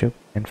spaceship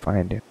and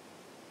find him.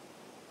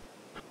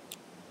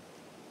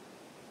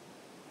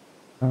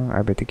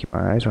 I better keep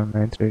my eyes on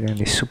Mantroid and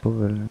his super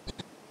villains.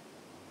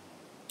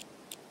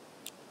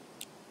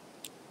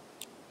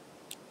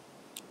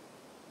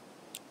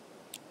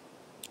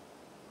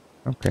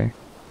 Okay.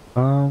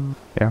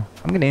 Yeah,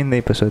 I'm gonna end the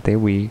episode there.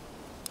 We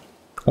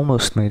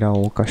almost made our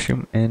whole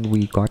costume and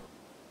we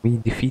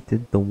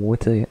defeated the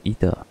water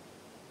eater.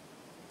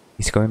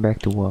 He's going back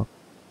to work.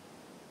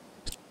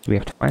 We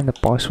have to find the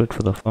password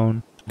for the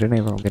phone. I don't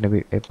know if I'm gonna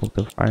be able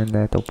to find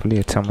that. Hopefully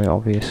it's somewhere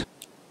obvious.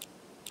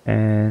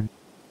 And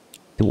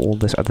do all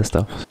this other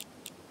stuff.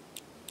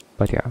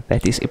 But yeah,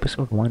 that is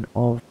episode 1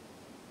 of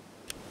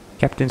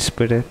Captain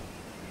Spirit.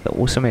 The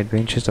awesome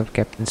adventures of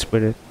Captain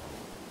Spirit.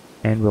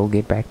 And we'll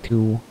get back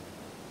to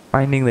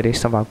finding the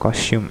rest of our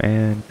costume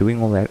and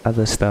doing all that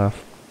other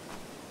stuff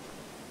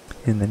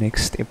in the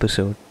next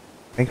episode.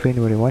 Thank you for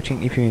anybody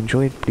watching. If you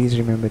enjoyed, please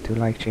remember to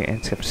like, share,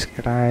 and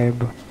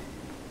subscribe.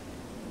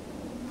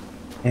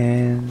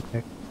 And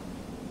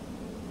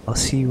I'll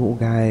see you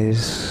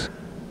guys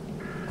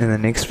in the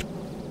next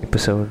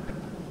episode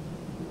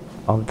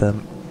of the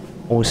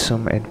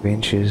awesome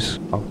adventures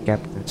of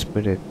Captain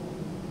Spirit.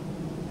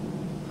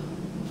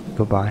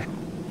 Goodbye.